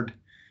hard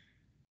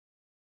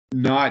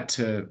not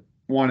to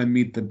want to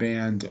meet the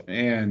band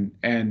and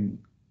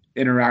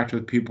interact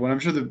with people. And I'm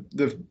sure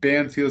the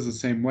band feels the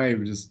same way.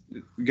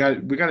 We got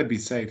to be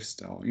safe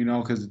still,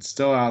 because it's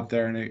still out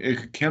there and it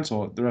could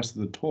cancel the rest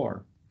of the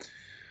tour.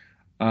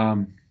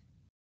 Um,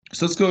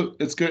 so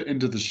let's go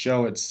into the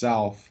show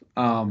itself.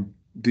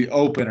 The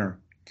opener.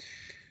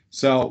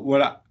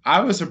 So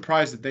I was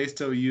surprised that they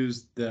still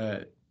used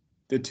the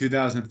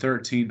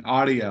 2013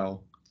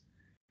 audio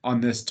on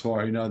this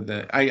tour.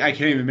 I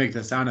can't even make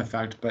the sound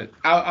effect, but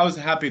I was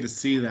happy to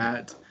see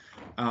that.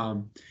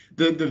 Um,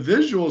 the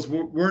visuals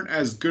weren't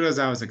as good as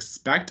I was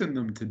expecting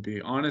them to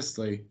be,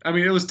 honestly. I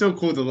mean, it was still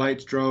cool, the light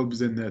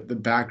strobes and the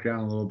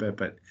background a little bit,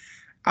 but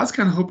I was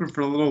kind of hoping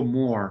for a little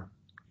more,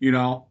 you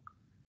know.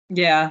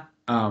 Yeah.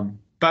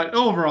 But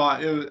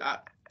overall, it was I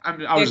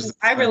Yeah, was 'cause just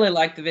I excited. really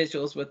like the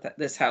visuals with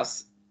this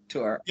house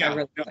tour. I Yeah,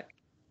 really like.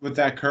 with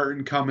that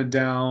curtain coming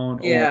down,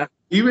 or Yeah.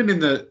 even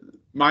in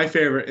my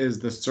favorite is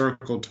the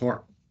circle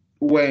tour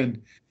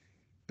when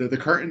the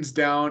curtains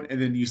down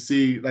and then you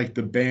see like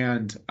the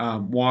band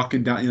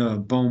walking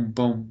down, boom,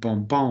 boom,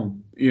 boom,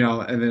 boom,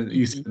 and then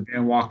you see Mhm. the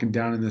band walking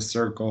down in this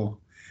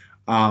circle.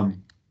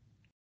 Um,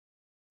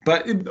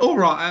 but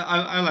overall,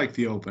 I like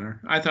the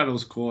opener. I thought it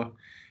was cool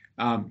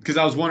because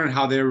I was wondering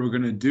how they were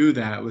going to do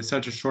that with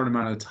such a short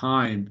amount of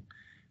time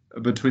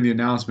between the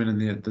announcement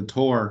and the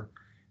tour.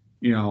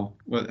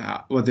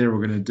 What they were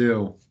going to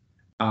do.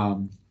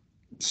 Um,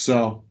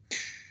 so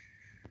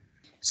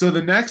so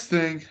the next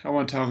thing I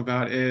want to talk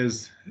about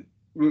is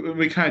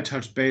we kind of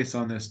touched base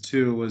on this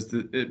too. Was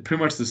pretty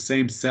much the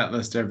same set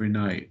list every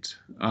night.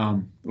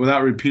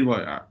 Without repeating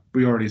what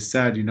we already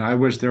said, I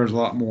wish there was a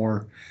lot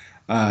more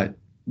uh,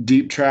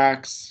 deep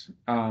tracks.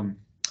 I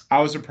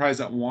was surprised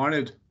that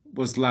Wanted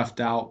was left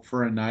out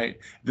for a night.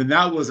 Then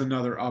that was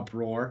another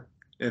uproar.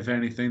 if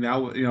anything. That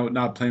was,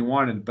 not playing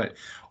Wanted, but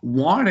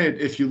Wanted,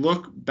 if you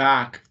look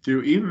back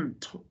through even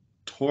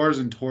tours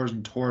and tours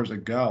and tours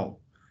ago,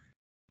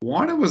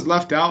 Wanted was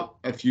left out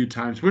a few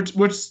times, which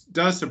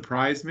does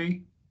surprise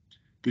me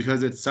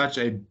because it's such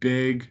a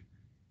big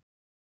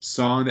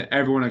song that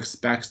everyone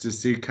expects to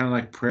see, kind of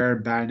like Prayer,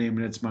 Bad Name,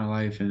 and It's My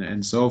Life,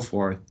 and so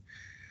forth.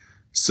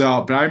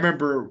 So, but I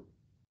remember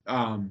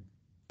um,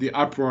 the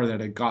uproar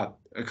that it got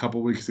a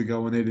couple weeks ago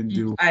when they didn't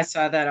do. I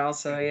saw that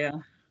also, yeah.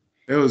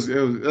 It was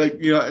like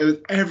it was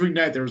every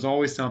night there was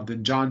always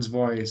something, John's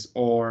voice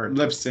or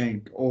lip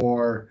sync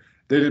or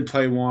they didn't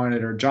play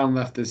Wanted or John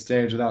left the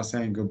stage without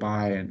saying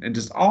goodbye and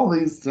just all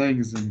these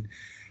things and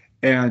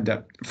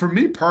for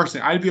me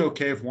personally, I'd be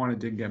okay if Wanted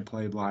didn't get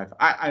played live.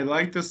 I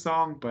like this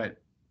song, but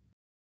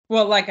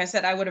Well, like I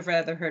said, I would have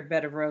rather heard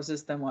Bed of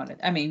Roses than Wanted.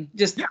 I mean,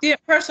 just yeah,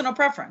 personal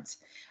preference.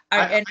 I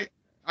I, and, I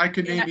I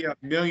could and name you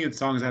a million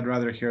songs I'd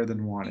rather hear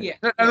than Wanted. yeah,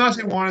 I'm yeah. not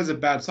saying Wanted is a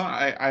bad song.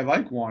 I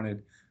like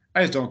Wanted.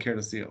 I just don't care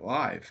to see it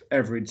live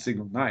every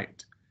single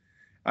night.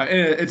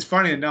 It's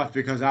funny enough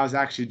because I was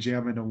actually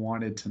jamming to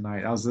Wanted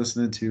tonight. I was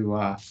listening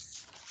to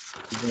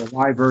the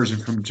live version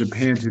from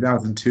Japan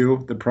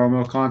 2002, the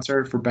promo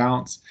concert for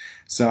Bounce.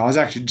 So I was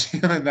actually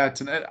jamming that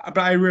tonight. But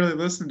I really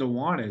listened to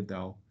Wanted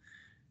though,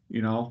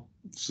 you know.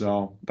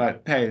 So,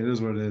 but hey, it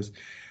is what it is.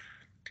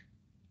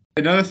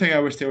 Another thing I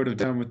wish they would have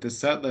done with the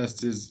set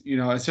list is,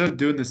 instead of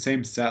doing the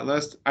same set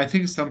list, I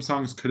think some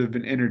songs could have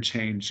been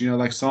interchanged.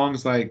 Like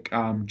songs like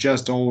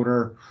Just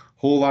Older,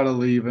 Whole Lot of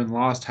Leaving,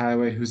 Lost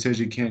Highway, Who Says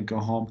You Can't Go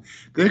Home.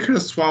 They could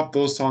have swapped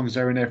those songs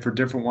every night for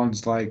different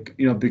ones like,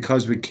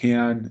 Because We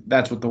Can,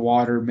 That's What the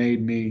Water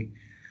Made Me.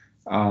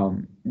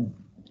 Um,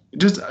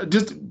 just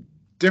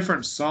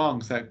different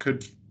songs that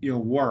could,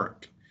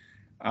 work.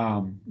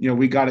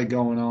 We got it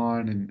going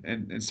on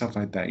and stuff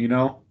like that.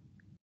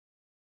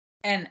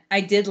 And I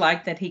did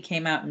like that he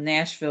came out in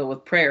Nashville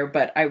with Prayer,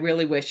 but I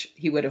really wish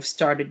he would have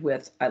started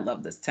with I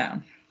Love This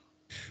Town.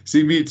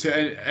 See, me too.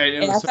 And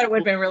it And I was so thought it would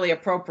have cool. been really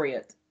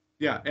appropriate.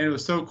 Yeah, and it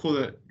was so cool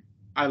that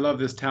I Love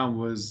This Town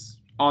was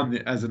on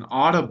the as an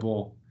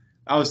audible.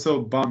 I was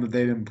so bummed that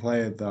they didn't play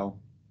it though.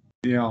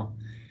 You know,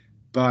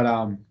 but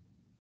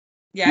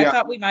Yeah, I yeah,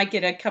 thought we might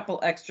get a couple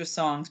extra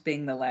songs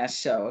being the last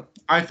show.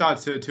 I thought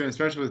so too, and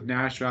especially with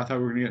Nashville. I thought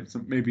we were gonna get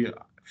some maybe.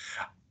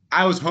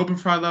 I was hoping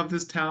for I Love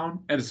This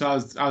Town, and so I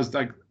was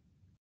like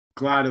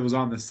glad it was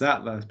on the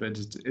set list, but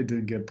it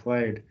didn't get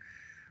played.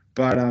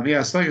 But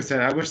yeah, so like I said,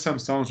 I wish some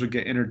songs would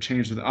get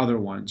interchanged with other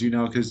ones,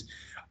 because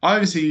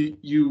obviously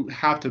you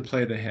have to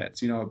play the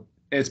hits,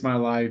 It's My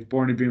Life,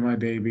 Born to Be My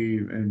Baby,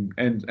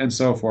 and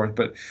so forth.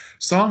 But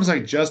songs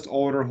like Just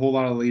Older, Whole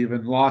Lot of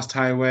Leaving, Lost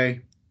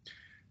Highway,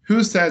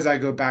 who says I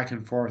go back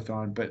and forth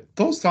on? But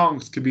those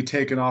songs could be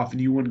taken off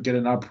and you wouldn't get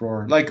an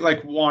uproar. Like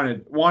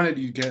Wanted,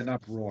 you get an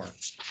uproar.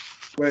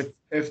 But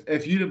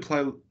if you didn't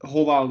play a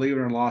Whole Lot of Leaving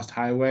or Lost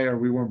Highway or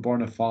We Weren't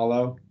Born to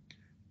Follow,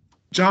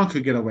 John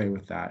could get away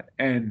with that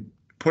and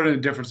put in a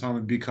different song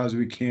like Because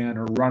We Can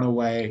or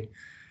Runaway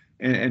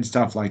and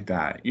stuff like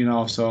that,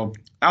 So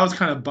I was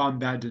kind of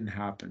bummed that didn't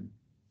happen.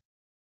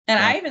 And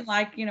But I even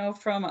like,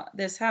 from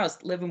this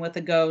house, Living with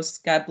a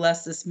Ghost, God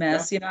Bless This yeah,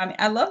 Mess. I mean,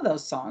 I love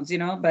those songs, but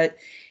well,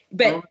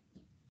 but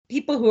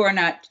people who are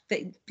not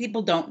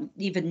people don't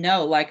even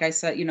know, like I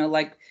said,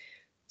 like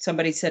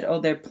somebody said,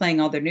 oh, they're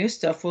playing all their new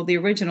stuff. Well, the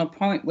original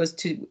point was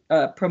to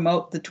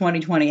promote the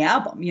 2020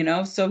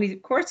 album, so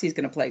of course he's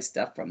going to play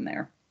stuff from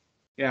there.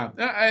 yeah,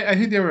 I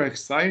think they were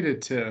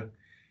excited to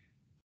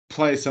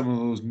play some of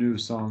those new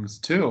songs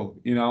too.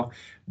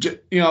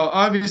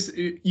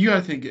 Obviously you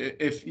gotta think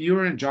if you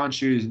were in John's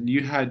shoes and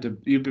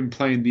you've been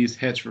playing these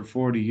hits for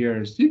 40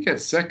 years, you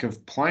get sick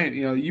of playing.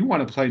 You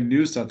want to play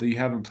new stuff that you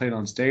haven't played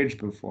on stage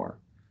before.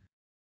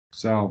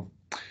 So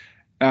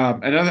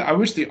I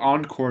wish the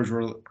encores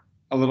were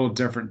a little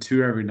different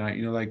too every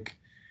night. Like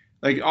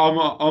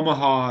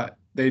Omaha,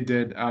 they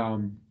did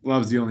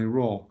 "Love's the Only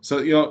Rule."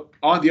 So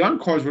on the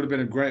encores would have been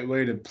a great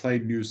way to play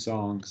new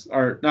songs,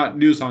 or not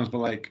new songs, but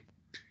like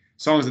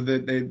songs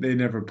that they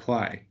never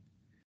play.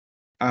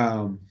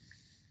 Um,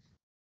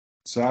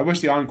 so I wish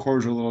the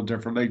encores were a little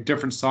different, like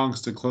different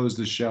songs to close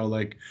the show.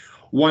 Like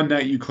one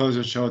night you close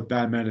the show with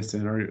 "Bad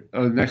Medicine," or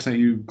the next night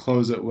you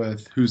close it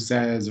with "Who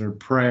Says" or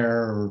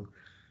 "Prayer," or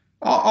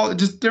all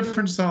just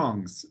different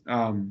songs.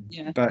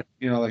 Yeah. But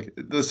like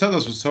the set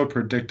list was so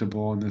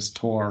predictable on this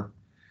tour.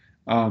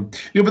 But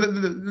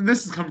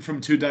this is coming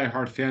from two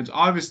diehard fans.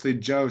 Obviously,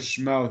 Joe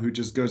Schmo, who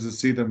just goes to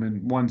see them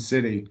in one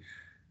city,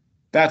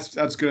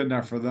 that's good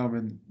enough for them,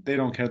 and they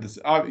don't care. This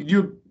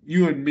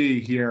you and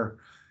me here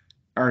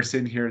are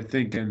sitting here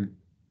thinking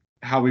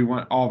how we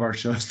want all of our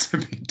shows to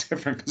be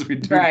different because we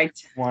do Right.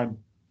 one.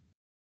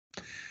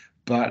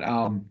 But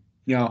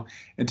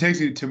it takes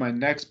me to my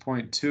next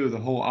point too. The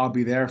whole "I'll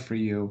be there for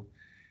you"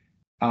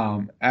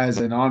 as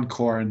an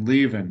encore and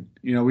leaving.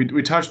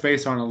 We touched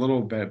base on it a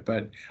little bit,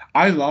 but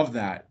I love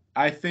that.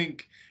 I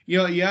think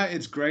yeah,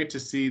 it's great to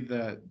see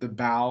the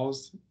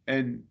bows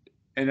and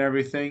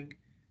everything,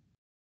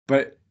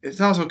 but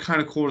it's also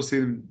kind of cool to see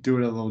them do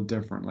it a little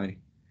differently.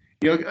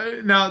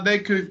 Now they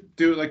could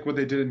do like what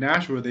they did in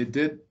Nashville, where they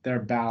did their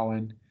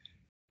bowing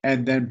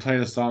and then play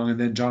the song, and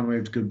then John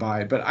waved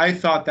goodbye. But I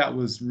thought that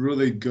was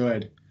really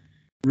good,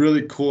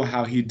 really cool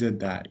how he did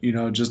that.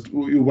 Just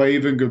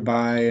waving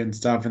goodbye and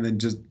stuff, and then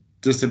just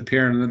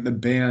disappearing, and then the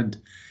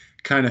band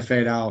kind of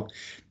fade out.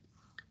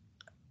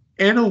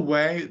 In a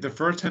way, the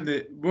first time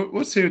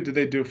what city did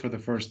they do it for the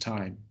first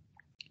time?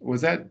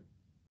 Was that? I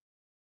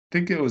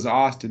think it was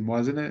Austin,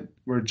 wasn't it?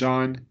 Where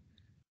John.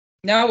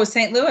 No, it was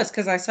St. Louis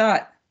because I saw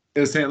it.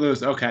 It was St.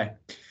 Louis. Okay,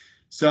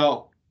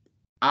 so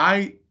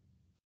I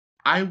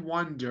I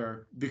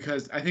wonder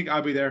because I think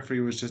I'll Be There For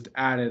You was just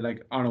added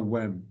like on a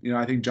whim.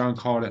 I think John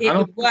called it. I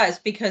don't. It was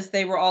because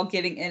they were all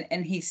getting in,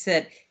 and he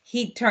said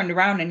he turned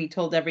around and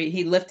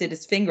he lifted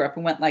his finger up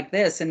and went like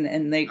this,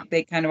 and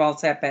they kind of all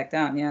sat back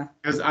down. Yeah.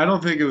 Because I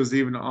don't think it was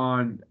even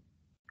on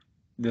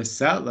the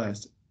set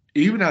list.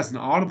 Even as an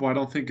audible, I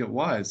don't think it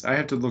was. I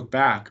have to look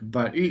back,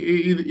 but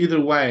either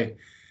way,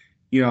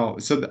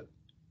 so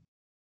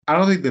I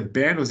don't think the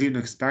band was even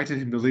expecting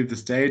him to leave the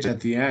stage at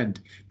the end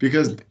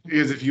because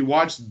if you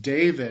watch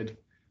David,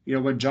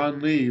 when John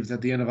leaves at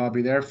the end of I'll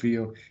Be There For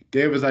You,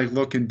 David's like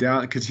looking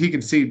down because he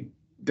can see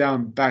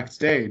down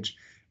backstage,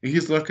 and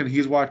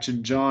he's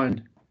watching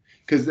John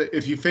because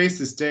if you face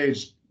the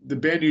stage, the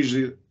band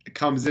usually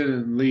comes in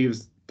and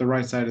leaves the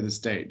right side of the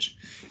stage,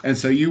 and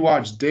so you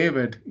watch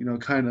David,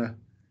 kind of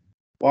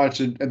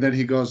watching, and then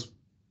he goes,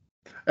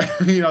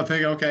 thinking,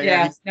 okay,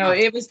 yeah, Yeah, no,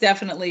 it was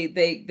definitely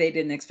they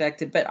didn't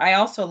expect it, but I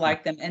also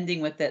like them ending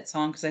with that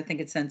song because I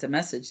think it sends a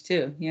message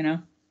too,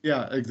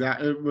 yeah,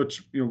 exactly.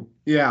 Which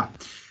yeah.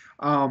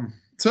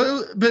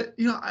 But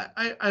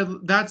I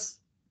that's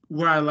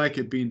where I like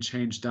it being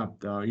changed up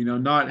though.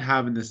 Not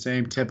having the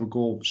same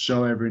typical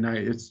show every night.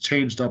 It's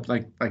changed up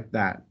like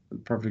that.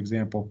 Perfect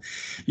example.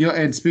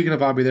 And speaking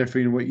of I'll Be There For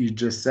You, what you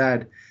just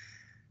said,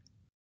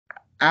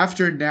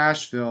 after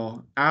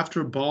Nashville,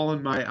 after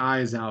bawling my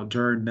eyes out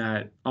during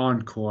that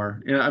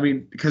encore, I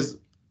mean, because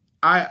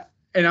I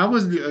I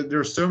wasn't. There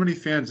were so many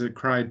fans that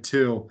cried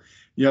too.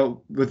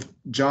 With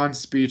John's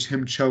speech,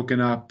 him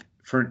choking up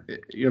for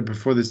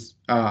before this,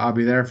 I'll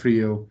Be There For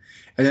You,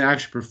 and then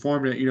actually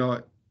performing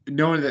it.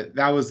 Knowing that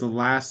that was the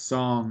last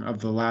song of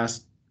the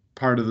last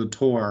part of the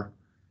tour,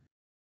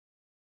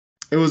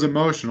 it was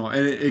emotional,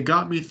 and it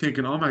got me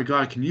thinking. Oh my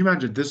God, can you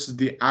imagine this is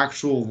the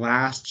actual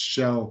last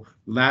show,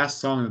 last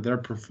song that they're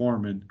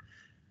performing?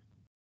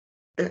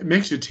 It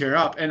makes you tear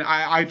up, and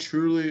I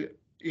truly,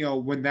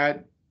 when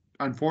that,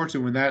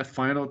 unfortunately, when that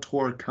final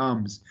tour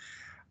comes.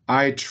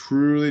 I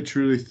truly,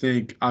 truly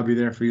think I'll Be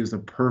There For You is the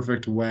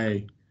perfect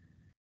way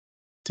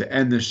to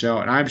end the show.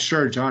 And I'm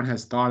sure John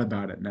has thought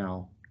about it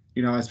now,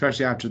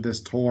 especially after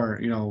this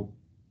tour,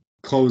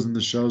 closing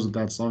the shows with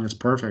that song is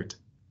perfect.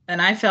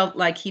 And I felt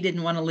like he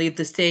didn't want to leave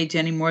the stage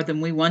any more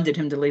than we wanted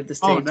him to leave the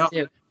Oh, stage no.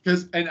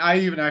 too. And I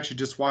even actually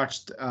just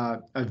watched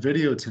a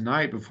video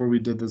tonight before we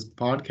did this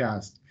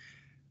podcast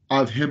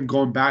of him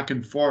going back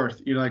and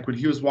forth, like when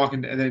he was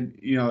walking and then,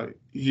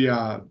 he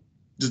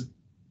just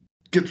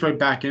gets right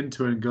back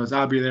into it and goes,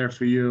 I'll be there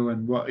for you.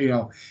 And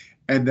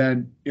and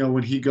then,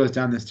 when he goes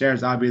down the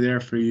stairs, I'll be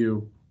there for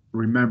you.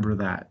 Remember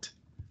that.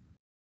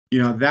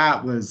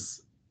 That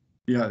was,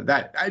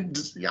 that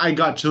I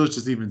got chills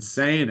just even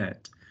saying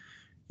it,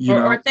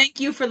 Or thank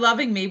you for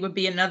loving me would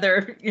be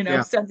another,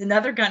 yeah, send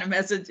another kind of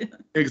message.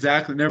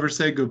 exactly. Never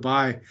say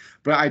goodbye.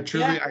 But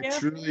Yeah, I yeah.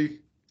 truly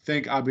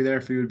think I'll be there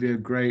for you would be a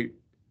great,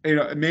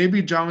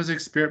 maybe John was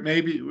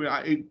maybe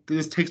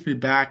this takes me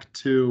back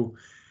to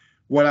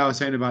what I was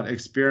saying about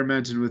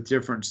experimenting with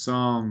different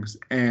songs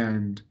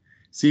and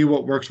see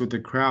what works with the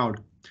crowd.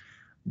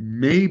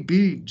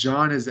 Maybe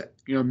John is,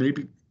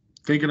 maybe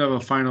thinking of a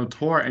final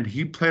tour and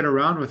he played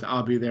around with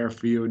I'll Be There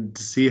For You and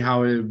to see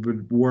how it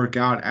would work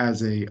out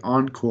as a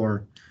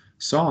encore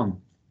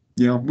song.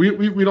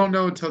 We don't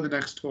know until the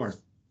next tour.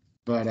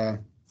 But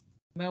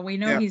Well, we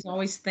know yeah. he's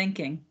always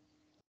thinking.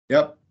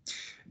 Yep.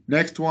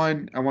 Next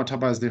one I want to talk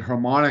about is the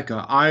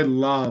harmonica. I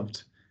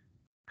loved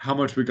how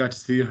much we got to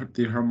see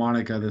the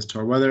harmonica this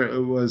tour, whether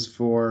it was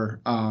for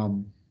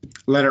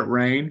Let It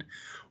Rain,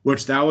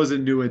 which that was a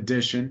new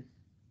addition.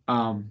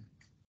 Um,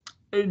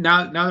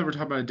 now that we're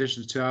talking about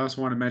additions too, I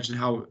also want to mention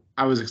how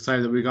I was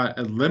excited that we got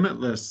a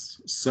Limitless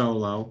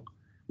solo,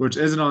 which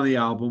isn't on the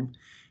album,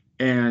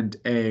 and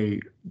a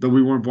the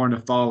We Weren't Born to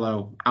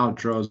Follow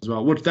outro as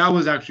well, which that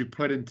was actually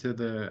put into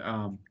the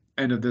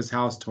end of this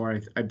house tour,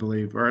 I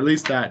believe, or at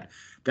least that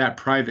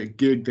private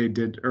gig they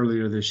did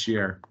earlier this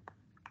year.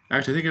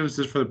 Actually, I think it was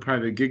just for the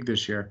private gig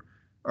this year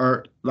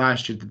or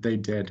last year that they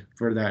did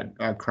for that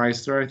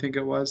Chrysler, I think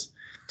it was.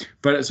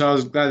 But so I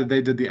was glad that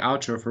they did the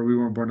outro for We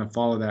Weren't Born to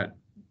Follow, that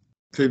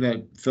thing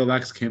that Phil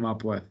X came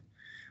up with.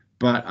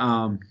 But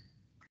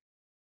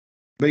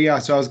yeah,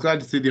 so I was glad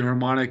to see the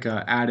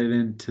harmonica added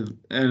into the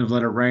End of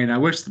Let It Rain. I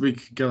wish we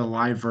could get a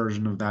live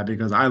version of that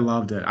because I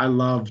loved it. I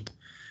loved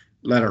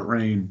Let It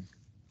Rain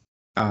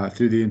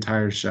through the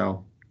entire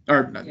show,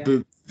 or Yeah.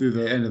 through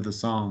the end of the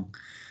song.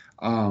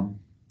 Um,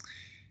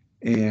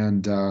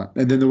 and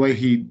then the way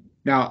he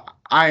now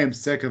I am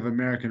sick of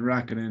American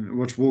Reckoning,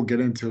 which we'll get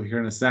into here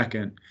in a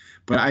second.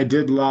 But I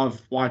did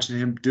love watching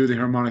him do the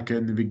harmonica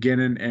in the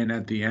beginning and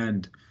at the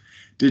end.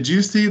 Did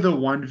you see the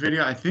one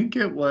video? I think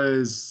it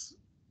was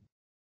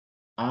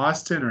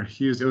Austin or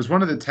Hughes. It was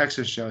one of the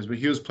Texas shows, but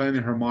he was playing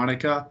the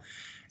harmonica.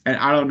 And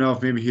I don't know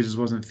if maybe he just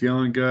wasn't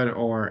feeling good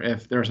or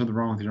if there was something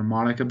wrong with the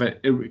harmonica, but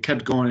it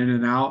kept going in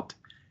and out.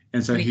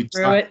 And so And he he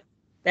threw it.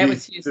 That he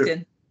was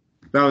Houston.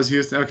 that was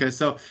Houston. Okay,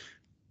 so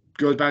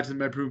goes back to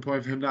my proven point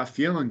of him not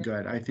feeling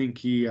good. I think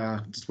he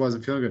just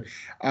wasn't feeling good.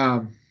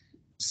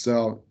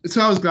 So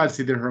I was glad to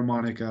see the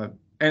harmonica,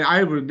 and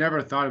I would have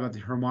never thought about the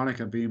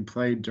harmonica being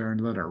played during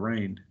Let It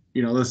Rain.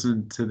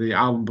 Listening to the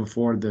album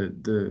before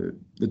the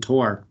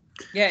tour.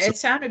 Yeah, So, it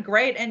sounded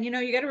great. And, you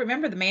got to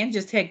remember the man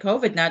just had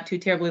COVID not too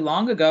terribly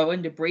long ago.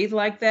 And to breathe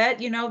like that,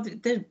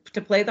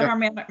 to play the yeah.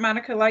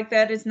 harmonica like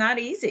that is not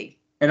easy.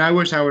 And I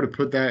wish I would have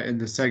put that in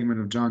the segment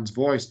of John's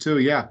voice too.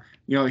 Yeah,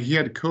 he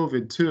had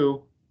COVID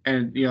too,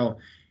 and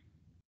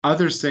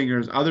other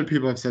singers, other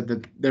people have said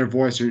that their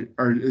voice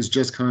is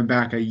just coming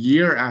back a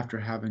year after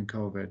having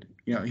COVID.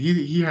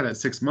 He had it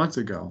 6 months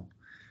ago.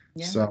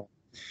 Yeah.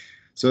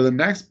 So the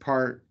next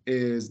part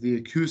is the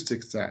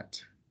acoustic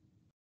set.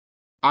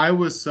 I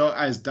was so,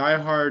 as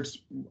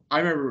diehards, I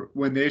remember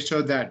when they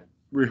showed that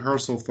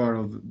rehearsal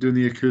photo doing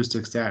the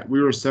acoustic set,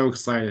 we were so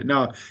excited.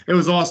 No, it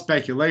was all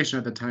speculation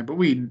at the time, but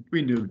we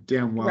knew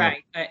damn well.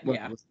 Right.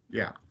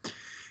 Yeah.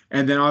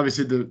 And then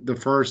obviously the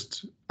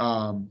first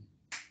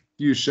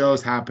few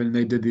shows happened and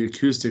they did the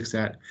acoustic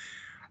set.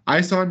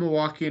 I saw in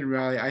Milwaukee and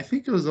Raleigh, I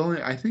think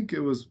it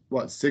was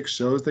what, 6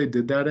 shows they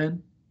did that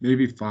in?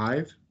 Maybe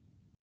 5?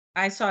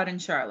 I saw it in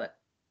Charlotte.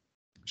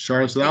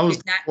 Charlotte, so that was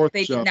the fourth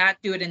They show. did not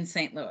do it in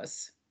St.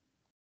 Louis.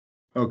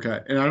 Okay,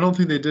 and I don't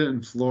think they did it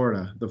in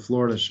Florida, the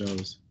Florida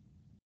shows,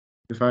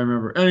 if I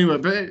remember. Anyway,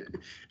 but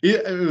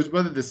it was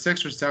whether the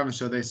 6th or 7th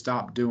show they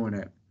stopped doing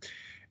it,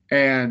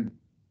 and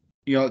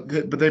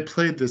but they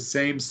played the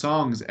same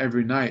songs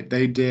every night.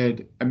 They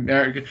did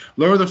American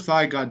Lower the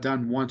Flag got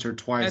done once or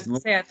twice.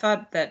 I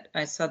thought that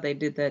I saw they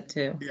did that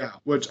too. Yeah,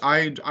 which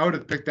I would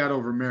have picked that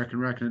over American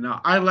Reckoning.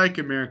 Now I like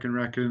American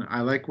Reckoning.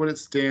 I like what it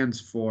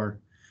stands for,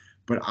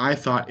 but I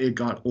thought it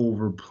got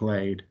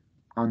overplayed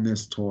on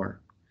this tour.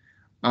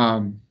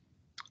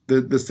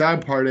 The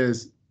sad part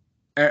is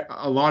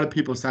a lot of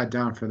people sat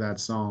down for that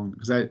song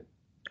because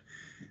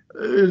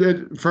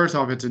first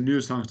off, it's a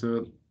new song,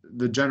 so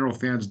the general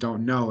fans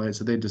don't know it,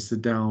 so they just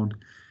sit down,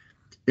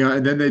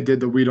 and then they did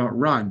the We Don't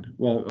Run.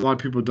 Well, a lot of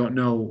people don't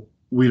know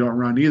We Don't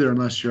Run either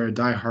unless you're a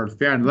diehard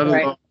fan, let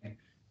alone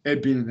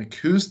it being an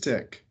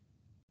acoustic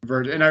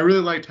version. And I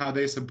really liked how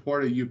they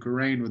supported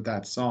Ukraine with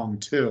that song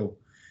too,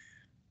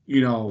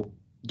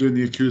 doing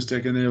the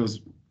acoustic, and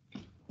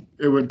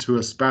it went to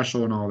a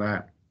special and all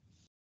that.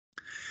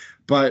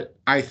 But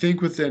I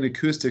think with an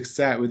acoustic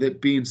set, with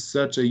it being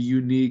such a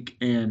unique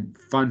and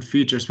fun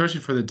feature, especially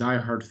for the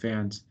diehard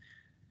fans,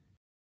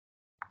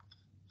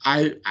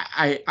 I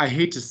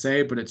hate to say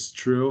it, but it's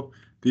true.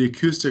 The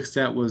acoustic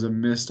set was a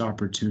missed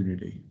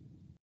opportunity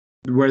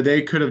where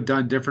they could have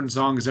done different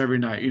songs every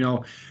night.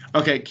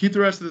 Okay, keep the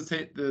rest of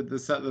the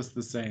set list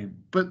the same,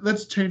 but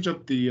let's change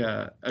up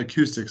the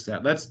acoustic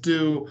set. Let's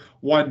do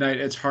one night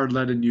It's Hard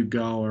Letting You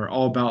Go, or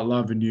All About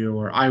Loving You,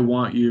 or I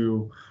Want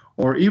You,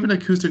 or even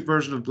acoustic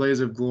version of Blaze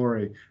of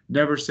Glory,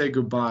 Never Say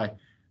Goodbye,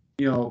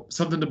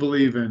 Something to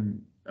Believe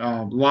In,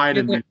 Lie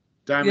to Me,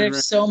 Diamond Ring.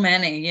 There's so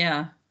many,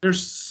 yeah.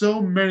 There's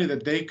so many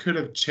that they could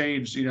have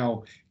changed,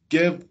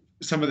 give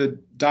some of the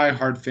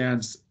diehard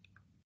fans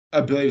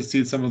ability to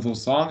see some of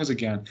those songs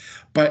again.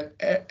 But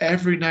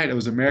every night it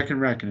was American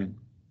Reckoning,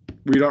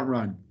 We Don't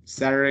Run,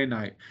 Saturday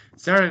night.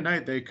 Saturday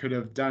night they could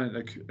have done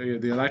it,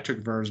 the electric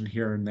version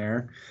here and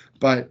there,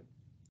 but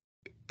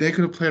they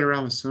could have played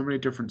around with so many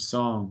different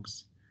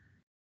songs.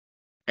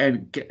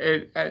 And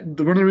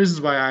one of the reasons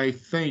why I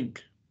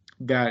think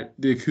that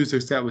the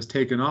acoustic set was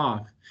taken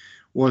off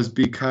was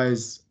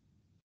because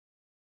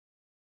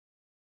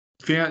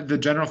the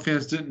general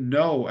fans didn't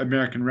know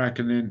American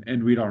Reckoning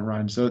and We Don't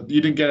Run, so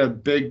you didn't get a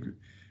big,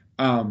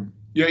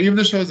 even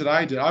the shows that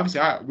I did.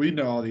 Obviously, we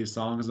know all these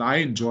songs, and I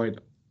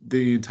enjoyed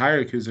the entire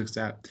acoustic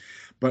set.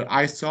 But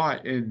I saw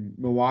it in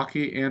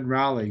Milwaukee and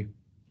Raleigh.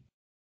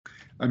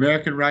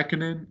 American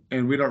Reckoning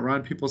and We Don't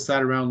Run, people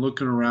sat around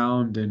looking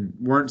around and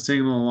weren't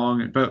singing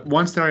along. But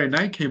once Saturday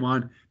night came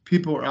on,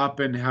 people were up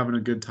and having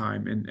a good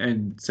time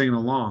and singing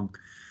along.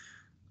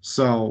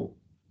 So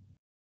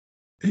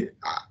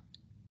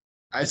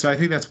I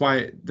think that's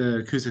why the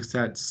acoustic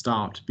set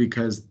stopped,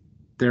 because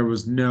there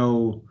was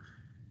no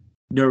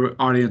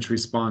audience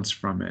response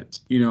from it,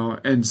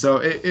 and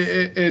so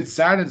it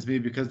saddens me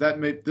because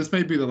this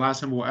may be the last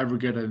time we'll ever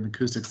get an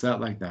acoustic set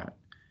like that,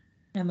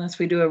 unless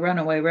we do a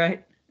runaway,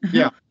 right?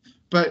 Yeah,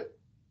 but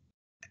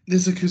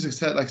this acoustic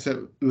set, like I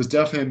said, it was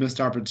definitely a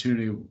missed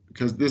opportunity,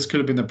 because this could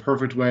have been the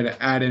perfect way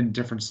to add in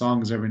different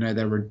songs every night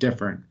that were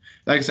different.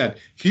 Like I said,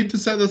 keep the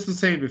set list the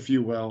same if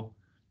you will,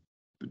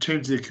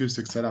 change the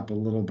acoustic setup a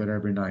little bit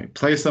every night.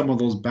 Play some of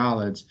those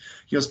ballads.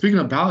 Speaking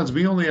of ballads,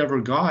 we only ever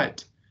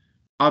got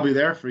I'll Be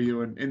There For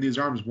You and In These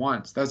Arms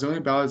once. That's the only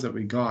ballads that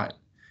we got.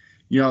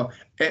 You know,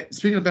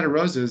 speaking of Bed of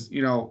Roses,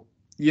 you know,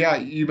 yeah,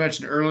 you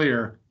mentioned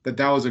earlier that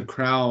that was a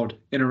crowd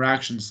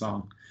interaction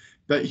song,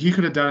 but he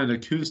could have done an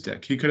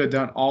acoustic. He could have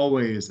done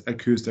always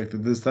acoustic, the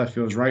This Stuff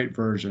Feels Right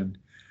version.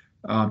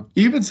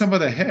 Even some of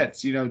the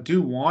hits, you know,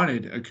 do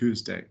wanted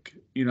acoustic,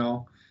 you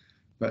know,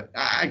 but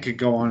I could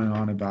go on and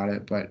on about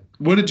it. But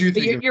what did you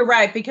But think of? you're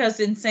right, because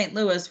in St.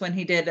 Louis when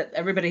he did it,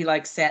 everybody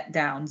like sat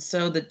down,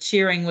 so the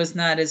cheering was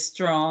not as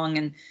strong,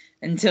 and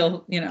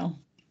until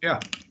Yeah.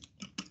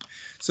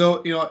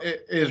 So, you know,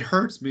 it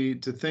hurts me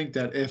to think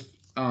that if,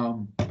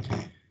 um,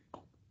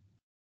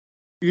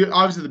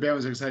 obviously the band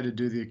was excited to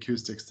do the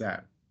acoustic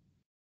set.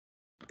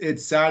 It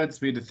saddens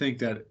me to think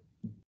that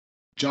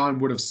John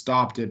would have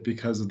stopped it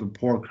because of the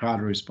poor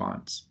crowd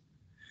response.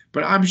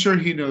 But I'm sure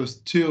he knows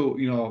too,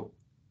 you know,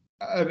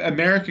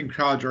 American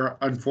crowds are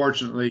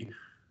unfortunately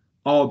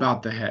all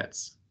about the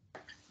hits.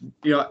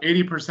 You know,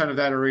 80% of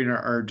that arena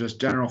are just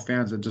general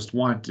fans that just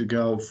want to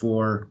go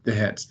for the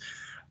hits.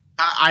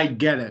 I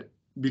get it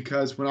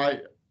because when I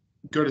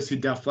go to see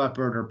Def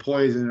Leppard or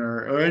Poison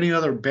or any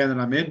other band that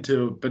I'm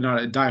into, but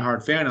not a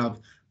diehard fan of,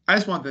 I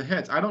just want the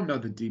hits. I don't know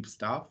the deep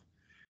stuff.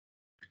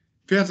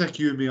 Fans like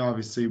you and me,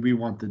 obviously, we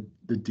want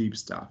the deep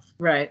stuff.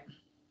 right.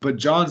 But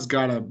John's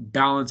got a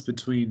balance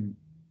between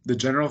the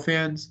general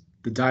fans,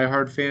 the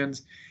diehard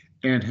fans,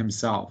 and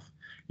himself.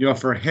 You know,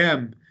 for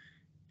him,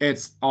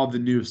 it's all the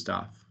new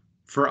stuff.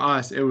 For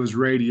us, it was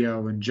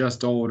radio and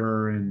just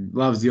older and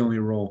love's the only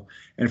rule.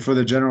 And for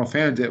the general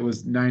fans, it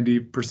was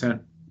 90%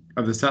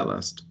 of the set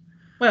list.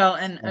 Well,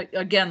 and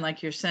again,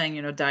 like you're saying,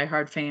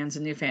 diehard fans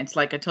and new fans.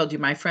 Like I told you,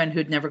 my friend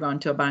who'd never gone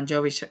to a Bon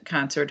Jovi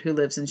concert, who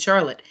lives in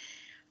Charlotte,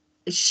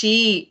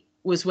 she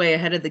was way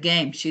ahead of the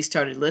game. She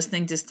started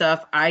listening to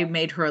stuff. I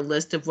made her a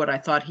list of what I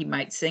thought he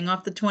might sing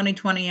off the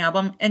 2020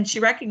 album, and she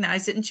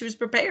recognized it and she was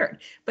prepared.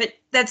 But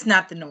that's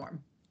not the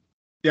norm.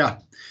 Yeah,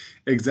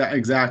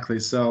 exactly.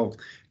 So,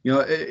 you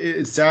know,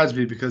 it saddens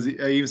me because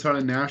I even saw it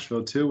in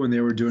Nashville too when they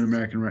were doing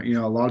You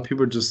know, a lot of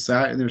people just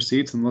sat in their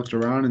seats and looked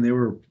around and they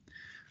were,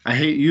 I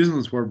hate using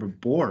this word, but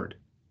bored.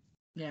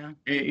 Yeah.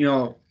 You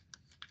know,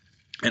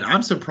 and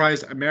I'm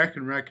surprised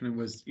American Reckoning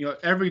was, you know,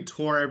 every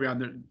tour, every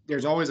on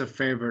there's always a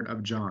favorite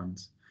of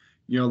John's.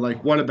 You know,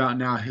 like What About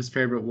Now? His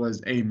favorite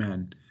was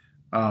Amen.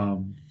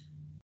 Um,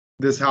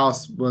 this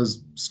house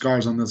was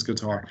Scars on This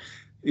Guitar.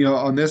 You know,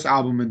 on this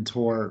album and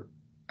tour,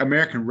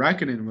 American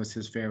Reckoning was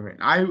his favorite.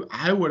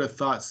 I would have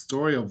thought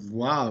Story of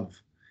Love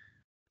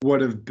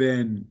would have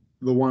been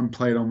the one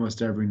played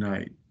almost every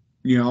night.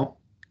 You know,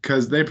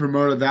 because they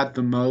promoted that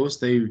the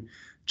most.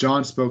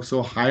 John spoke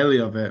so highly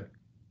of it.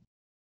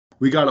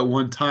 We got it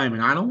one time,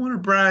 and I don't want to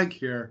brag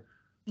here,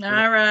 All but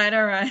right,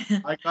 all right.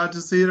 I got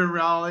to see it in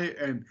Raleigh,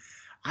 and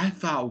I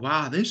thought,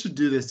 wow, they should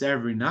do this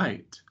every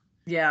night.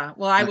 Yeah.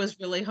 Well, I Like, was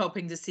really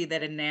hoping to see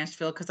that in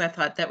Nashville because I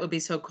thought that would be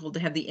so cool to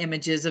have the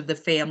images of the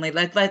family.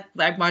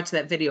 I watched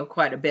that video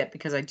quite a bit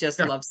because I just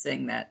yeah, love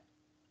seeing that.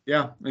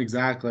 yeah,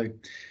 exactly.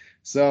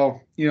 So,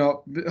 you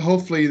know,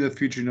 hopefully in the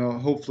future, you know,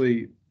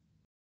 hopefully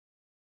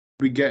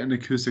we get an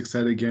acoustic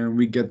set again.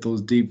 We get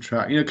those deep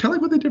tracks. You know, kind of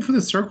like what they did for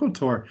the Circle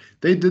Tour.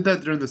 They did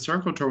that during the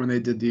Circle Tour when they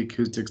did the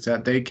acoustic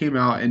set. They came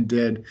out and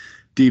did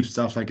deep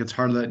stuff like It's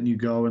Hard Letting You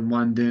Go in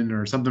London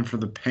or something for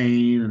the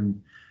pain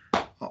and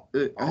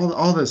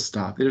all this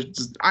stuff. There's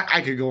just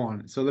I could go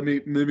on. So let me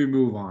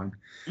move on.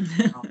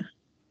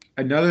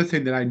 Another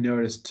thing that I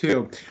noticed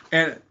too,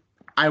 and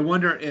I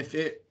wonder if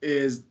it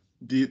was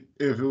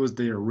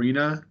the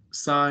arena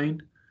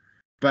sign,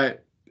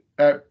 but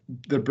at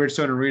the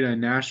Bridgestone Arena in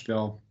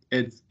Nashville,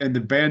 and the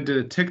band did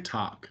a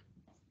TikTok.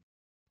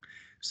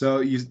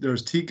 So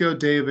there's Tico,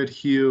 David,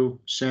 Hugh,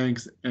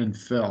 Shanks, and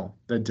Phil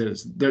that did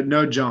it. There,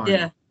 no John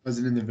Yeah.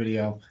 wasn't in the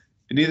video,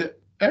 and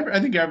I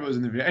think everyone was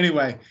in the video.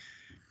 Anyway,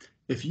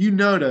 if you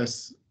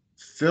notice,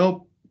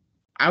 Phil,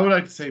 I would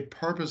like to say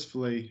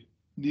purposefully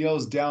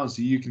kneels down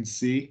so you can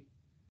see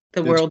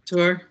The the world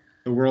tour.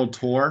 the world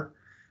tour.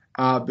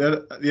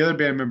 The other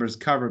band members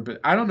covered, but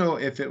I don't know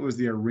if it was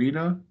the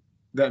arena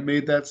that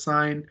made that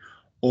sign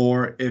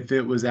or if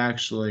it was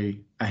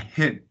actually a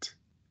hint.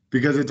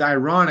 Because it's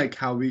ironic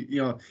how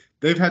you know,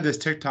 they've had this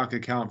TikTok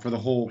account for the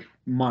whole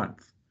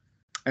month.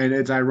 And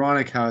it's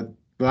ironic how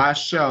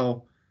last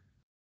show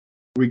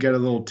we get a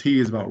little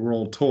tease about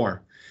world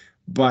tour.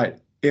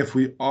 But if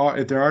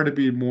there are to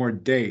be more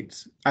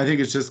dates, I think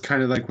it's just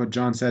kind of like what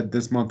John said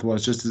this month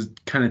was just to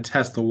kind of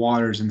test the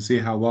waters and see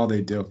how well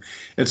they do.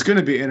 It's going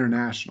to be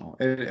international.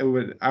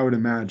 I would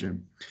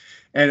imagine,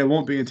 and it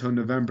won't be until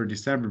November,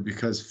 December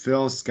because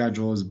Phil's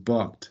schedule is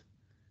booked.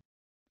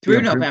 You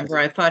Through know, pretty November.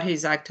 I thought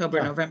his October,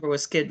 yeah, November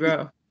was Skid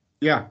Row.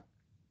 yeah,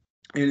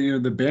 and you know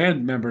the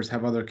band members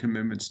have other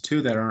commitments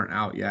too that aren't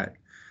out yet.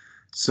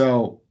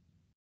 So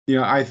you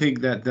know, I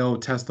think that they'll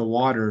test the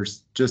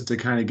waters just to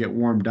kind of get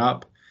warmed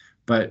up.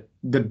 But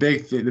the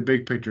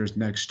big picture is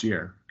next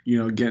year. You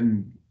know,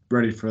 getting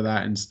ready for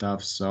that and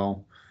stuff.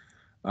 So,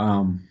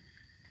 um,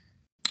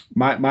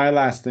 my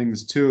last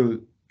things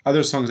too.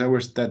 Other songs I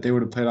wish that they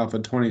would have played off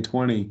of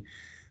 2020.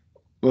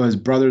 was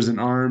Brothers in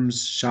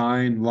Arms,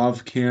 Shine,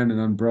 Love Can, and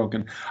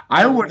Unbroken.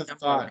 I I would like have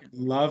thought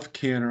Unbroken. Love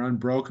Can or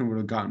Unbroken would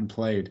have gotten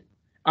played.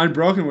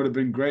 Unbroken would have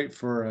been great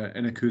for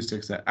an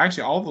acoustic set.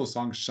 Actually, all those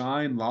songs,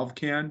 Shine, Love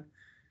Can.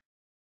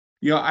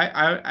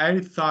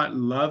 I thought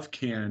Love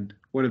Can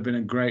would have been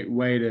a great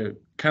way to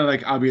kind of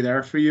like I'll Be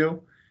There for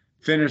You,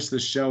 finish the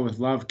show with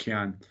Love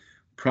Can.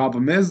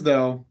 Problem is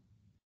though,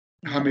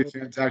 how many No.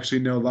 fans actually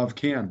know Love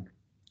Can?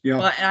 You know,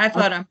 Well, and I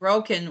thought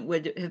Unbroken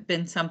would have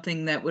been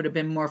something that would have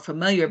been more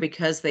familiar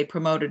because they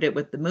promoted it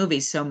with the movie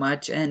so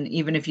much. And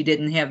even if you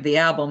didn't have the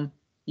album,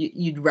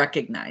 you'd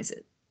recognize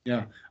it.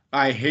 yeah.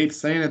 I hate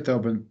saying it though,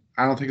 but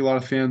I don't think a lot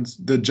of fans,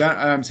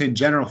 I'm saying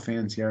general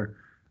fans here,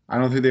 I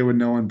don't think they would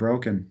know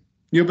Unbroken.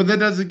 But that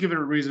doesn't give it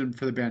a reason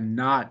for the band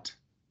not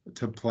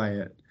to play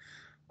it.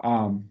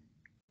 Um,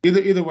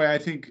 either way, I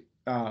think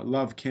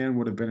Love Can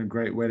would have been a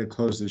great way to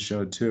close the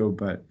show too.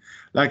 But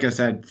like I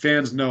said,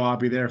 fans know I'll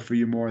Be There for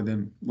You more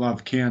than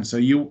Love Can. So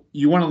you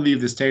want to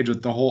leave the stage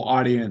with the whole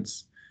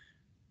audience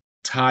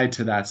tied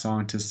to that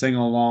song to sing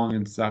along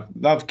and stuff.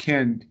 Love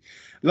Can,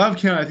 I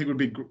think would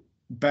be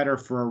better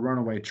for a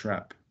runaway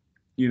trip.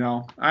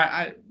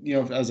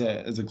 As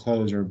a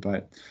closer,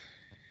 but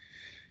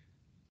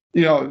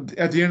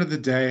at the end of the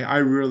day, I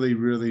really,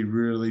 really,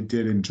 really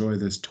did enjoy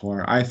this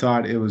tour. I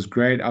thought it was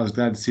great. I was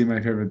glad to see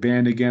my favorite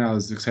band again. I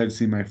was excited to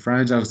see my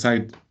friends. I was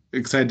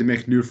excited to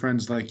make new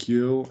friends like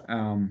you.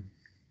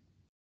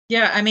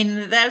 Yeah, I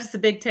mean, that's the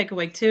big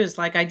takeaway too, is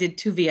like I did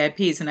two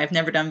VIPs and I've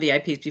never done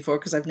VIPs before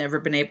because I've never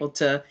been able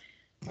to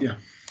Yeah,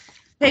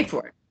 pay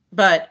for it.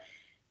 But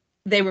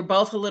they were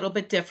both a little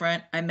bit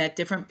different. I met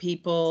different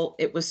people.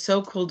 It was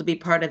so cool to be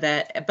part of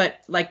that.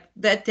 But like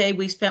that day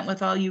we spent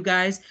with all you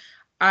guys,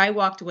 I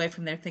walked away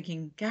from there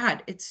thinking,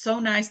 God, it's so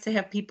nice to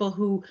have people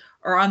who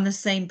are on the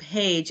same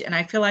page. And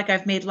I feel like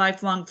I've made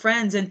lifelong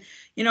friends. And,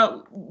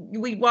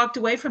 we walked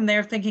away from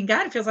there thinking,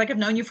 God, it feels like I've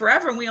known you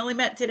forever. And we only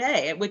met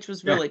today, which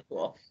was yeah, really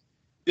cool.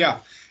 yeah.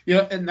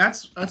 And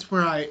that's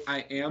where I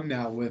am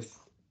now with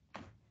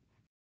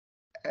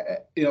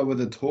with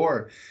the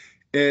tour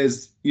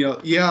is yeah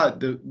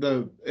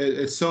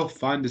it's so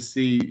fun to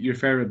see your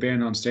favorite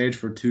band on stage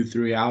for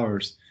 2-3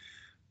 hours,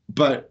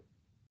 but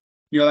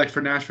like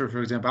for Nashville,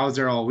 for example, I was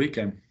there all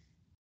weekend.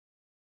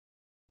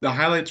 The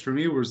highlights for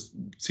me was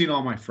seeing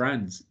all my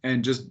friends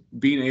and just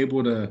being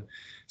able to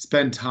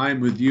spend time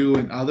with you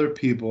and other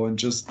people, and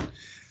just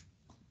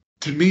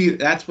to me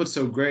that's what's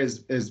so great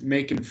is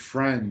making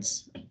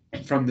friends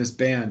from this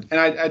band. And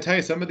I tell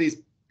you, some of these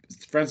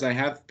friends I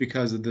have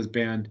because of this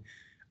band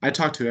I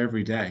talk to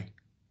every day.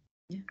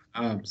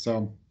 Yeah.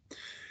 So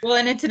Well,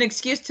 and it's an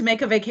excuse to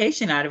make a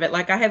vacation out of it.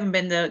 Like I haven't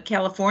been to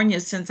California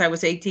since I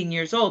was 18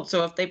 years old.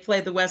 So if they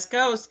play the West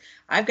Coast,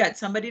 I've got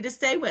somebody to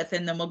stay with,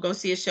 and then we'll go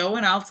see a show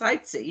and I'll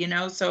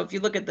sightsee. So if you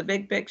look at the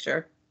big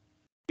picture.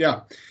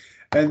 yeah,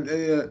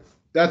 and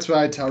that's what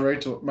I tell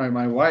Rachel,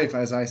 my wife,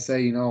 as I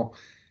say,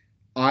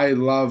 I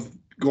love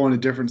going to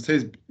different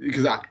cities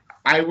because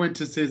I went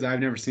to cities I've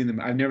never seen them.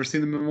 I've never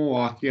seen them in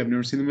Milwaukee. I've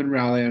never seen them in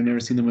Raleigh. I've never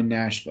seen them in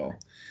Nashville.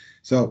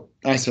 So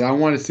I said I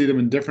want to see them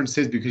in different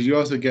cities because you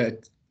also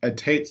get a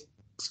taste.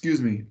 Excuse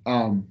me.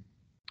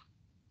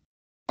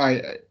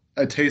 I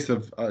a taste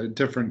of a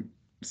different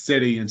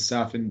city and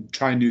stuff, and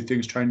try new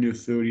things, try new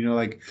food.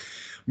 Like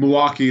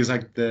Milwaukee is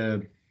like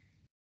they're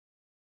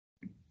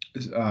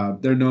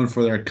known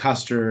for their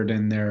custard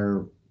and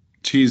their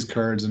cheese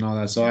curds and all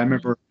that. So I Mhm.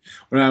 remember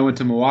when I went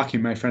to Milwaukee,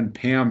 my friend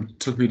Pam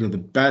took me to the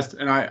best,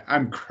 and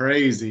I'm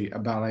crazy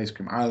about ice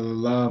cream. I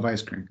love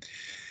ice cream.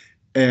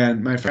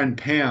 And my friend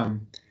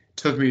Pam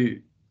took me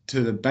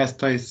to the best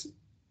place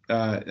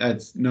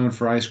that's known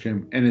for ice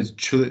cream, and it's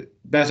truly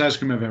best ice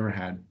cream I've ever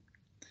had.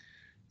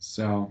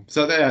 So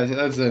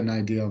that's an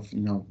idea of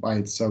why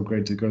it's so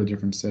great to go to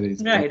different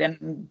cities. But Right.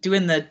 And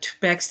doing the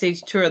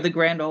backstage tour of the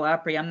Grand Ole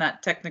Opry, I'm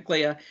not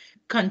technically a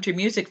country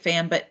music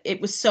fan, but it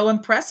was so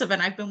impressive.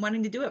 And I've been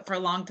wanting to do it for a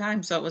long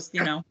time. So it was.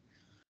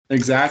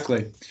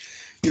 exactly.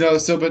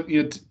 But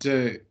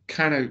to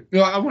kind of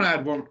I want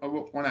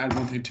to add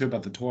one thing too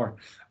about the tour.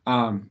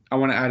 I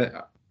want to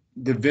add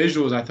the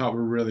visuals I thought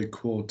were really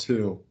cool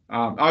too.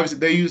 Obviously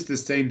they used the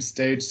same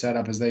stage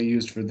setup as they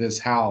used for this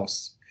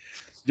house.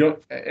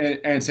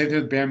 And same thing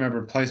with band member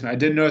placement. I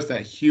did notice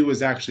that Hugh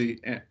was actually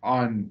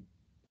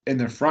in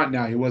the front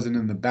now. He wasn't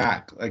in the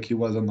back like he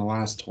was on the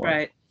last tour.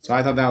 Right. So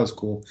I thought that was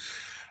cool.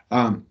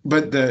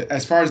 But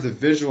as far as the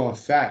visual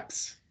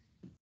effects,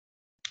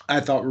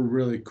 I thought were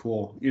really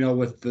cool.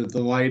 With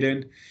the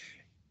lighting.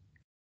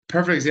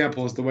 Perfect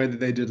example is the way that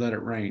they did Let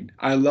It Rain.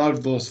 I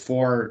loved those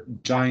four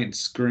giant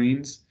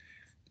screens,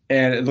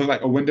 and it looked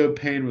like a window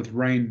pane with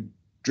rain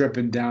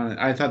dripping down.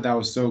 I thought that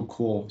was so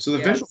cool. So the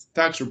visual Yes.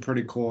 effects were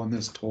pretty cool on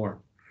this tour.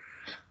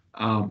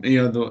 I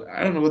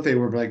don't know what they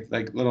were, but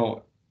like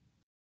little.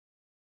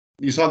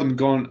 You saw them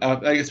going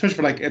up, like, especially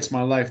for like "It's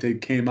My Life." They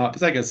came up.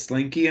 It's like a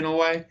slinky in a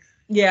way.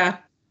 Yeah.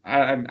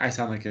 I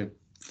sound like a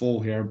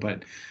fool here,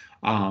 but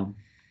um,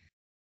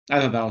 I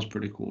thought that was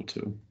pretty cool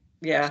too.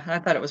 Yeah. I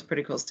thought it was a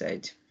pretty cool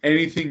stage.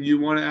 Anything you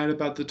want to add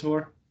about the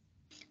tour?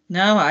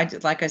 No,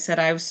 like I said,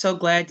 I was so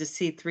glad to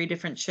see three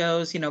different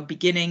shows,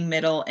 beginning,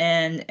 middle,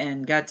 end,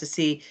 and got to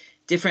see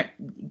different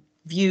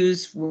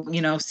views,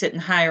 sitting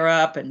higher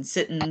up and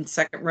sitting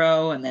second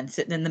row and then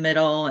sitting in the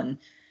middle. And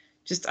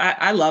just,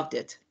 I loved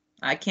it.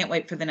 I can't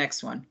wait for the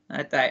next one.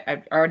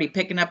 I'm already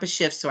picking up a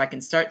shift so I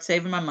can start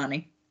saving my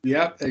money.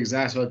 Yep,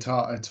 exactly.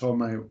 I told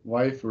my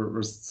wife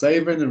we're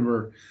saving and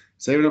we're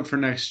saving up for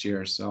next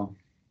year. So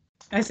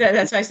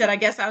That's why I said, I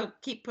guess I'll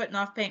keep putting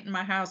off painting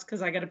my house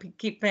because I got to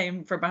keep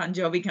paying for Bon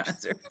Jovi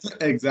concerts.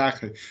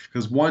 exactly,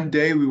 because one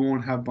day we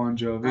won't have Bon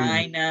Jovi, and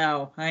I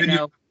know, I then you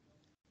know.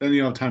 then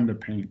you have time to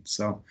paint.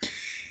 So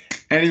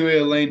anyway,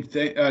 Elaine,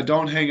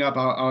 don't hang up.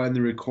 I'll end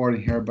the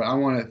recording here, but I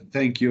want to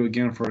thank you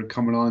again for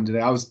coming on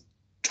today. I was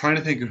trying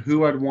to think of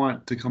who I'd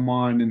want to come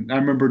on, and I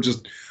remember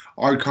just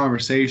our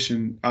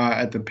conversation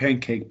at the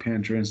pancake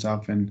pantry and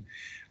stuff, and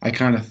I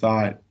kind of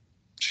thought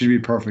she'd be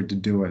perfect to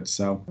do it.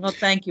 So Well,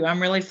 thank you.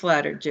 I'm really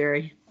flattered,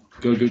 Jerry.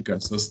 good, good,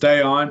 good. So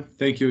stay on.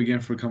 Thank you again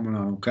for coming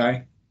on.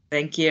 Okay.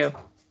 Thank you.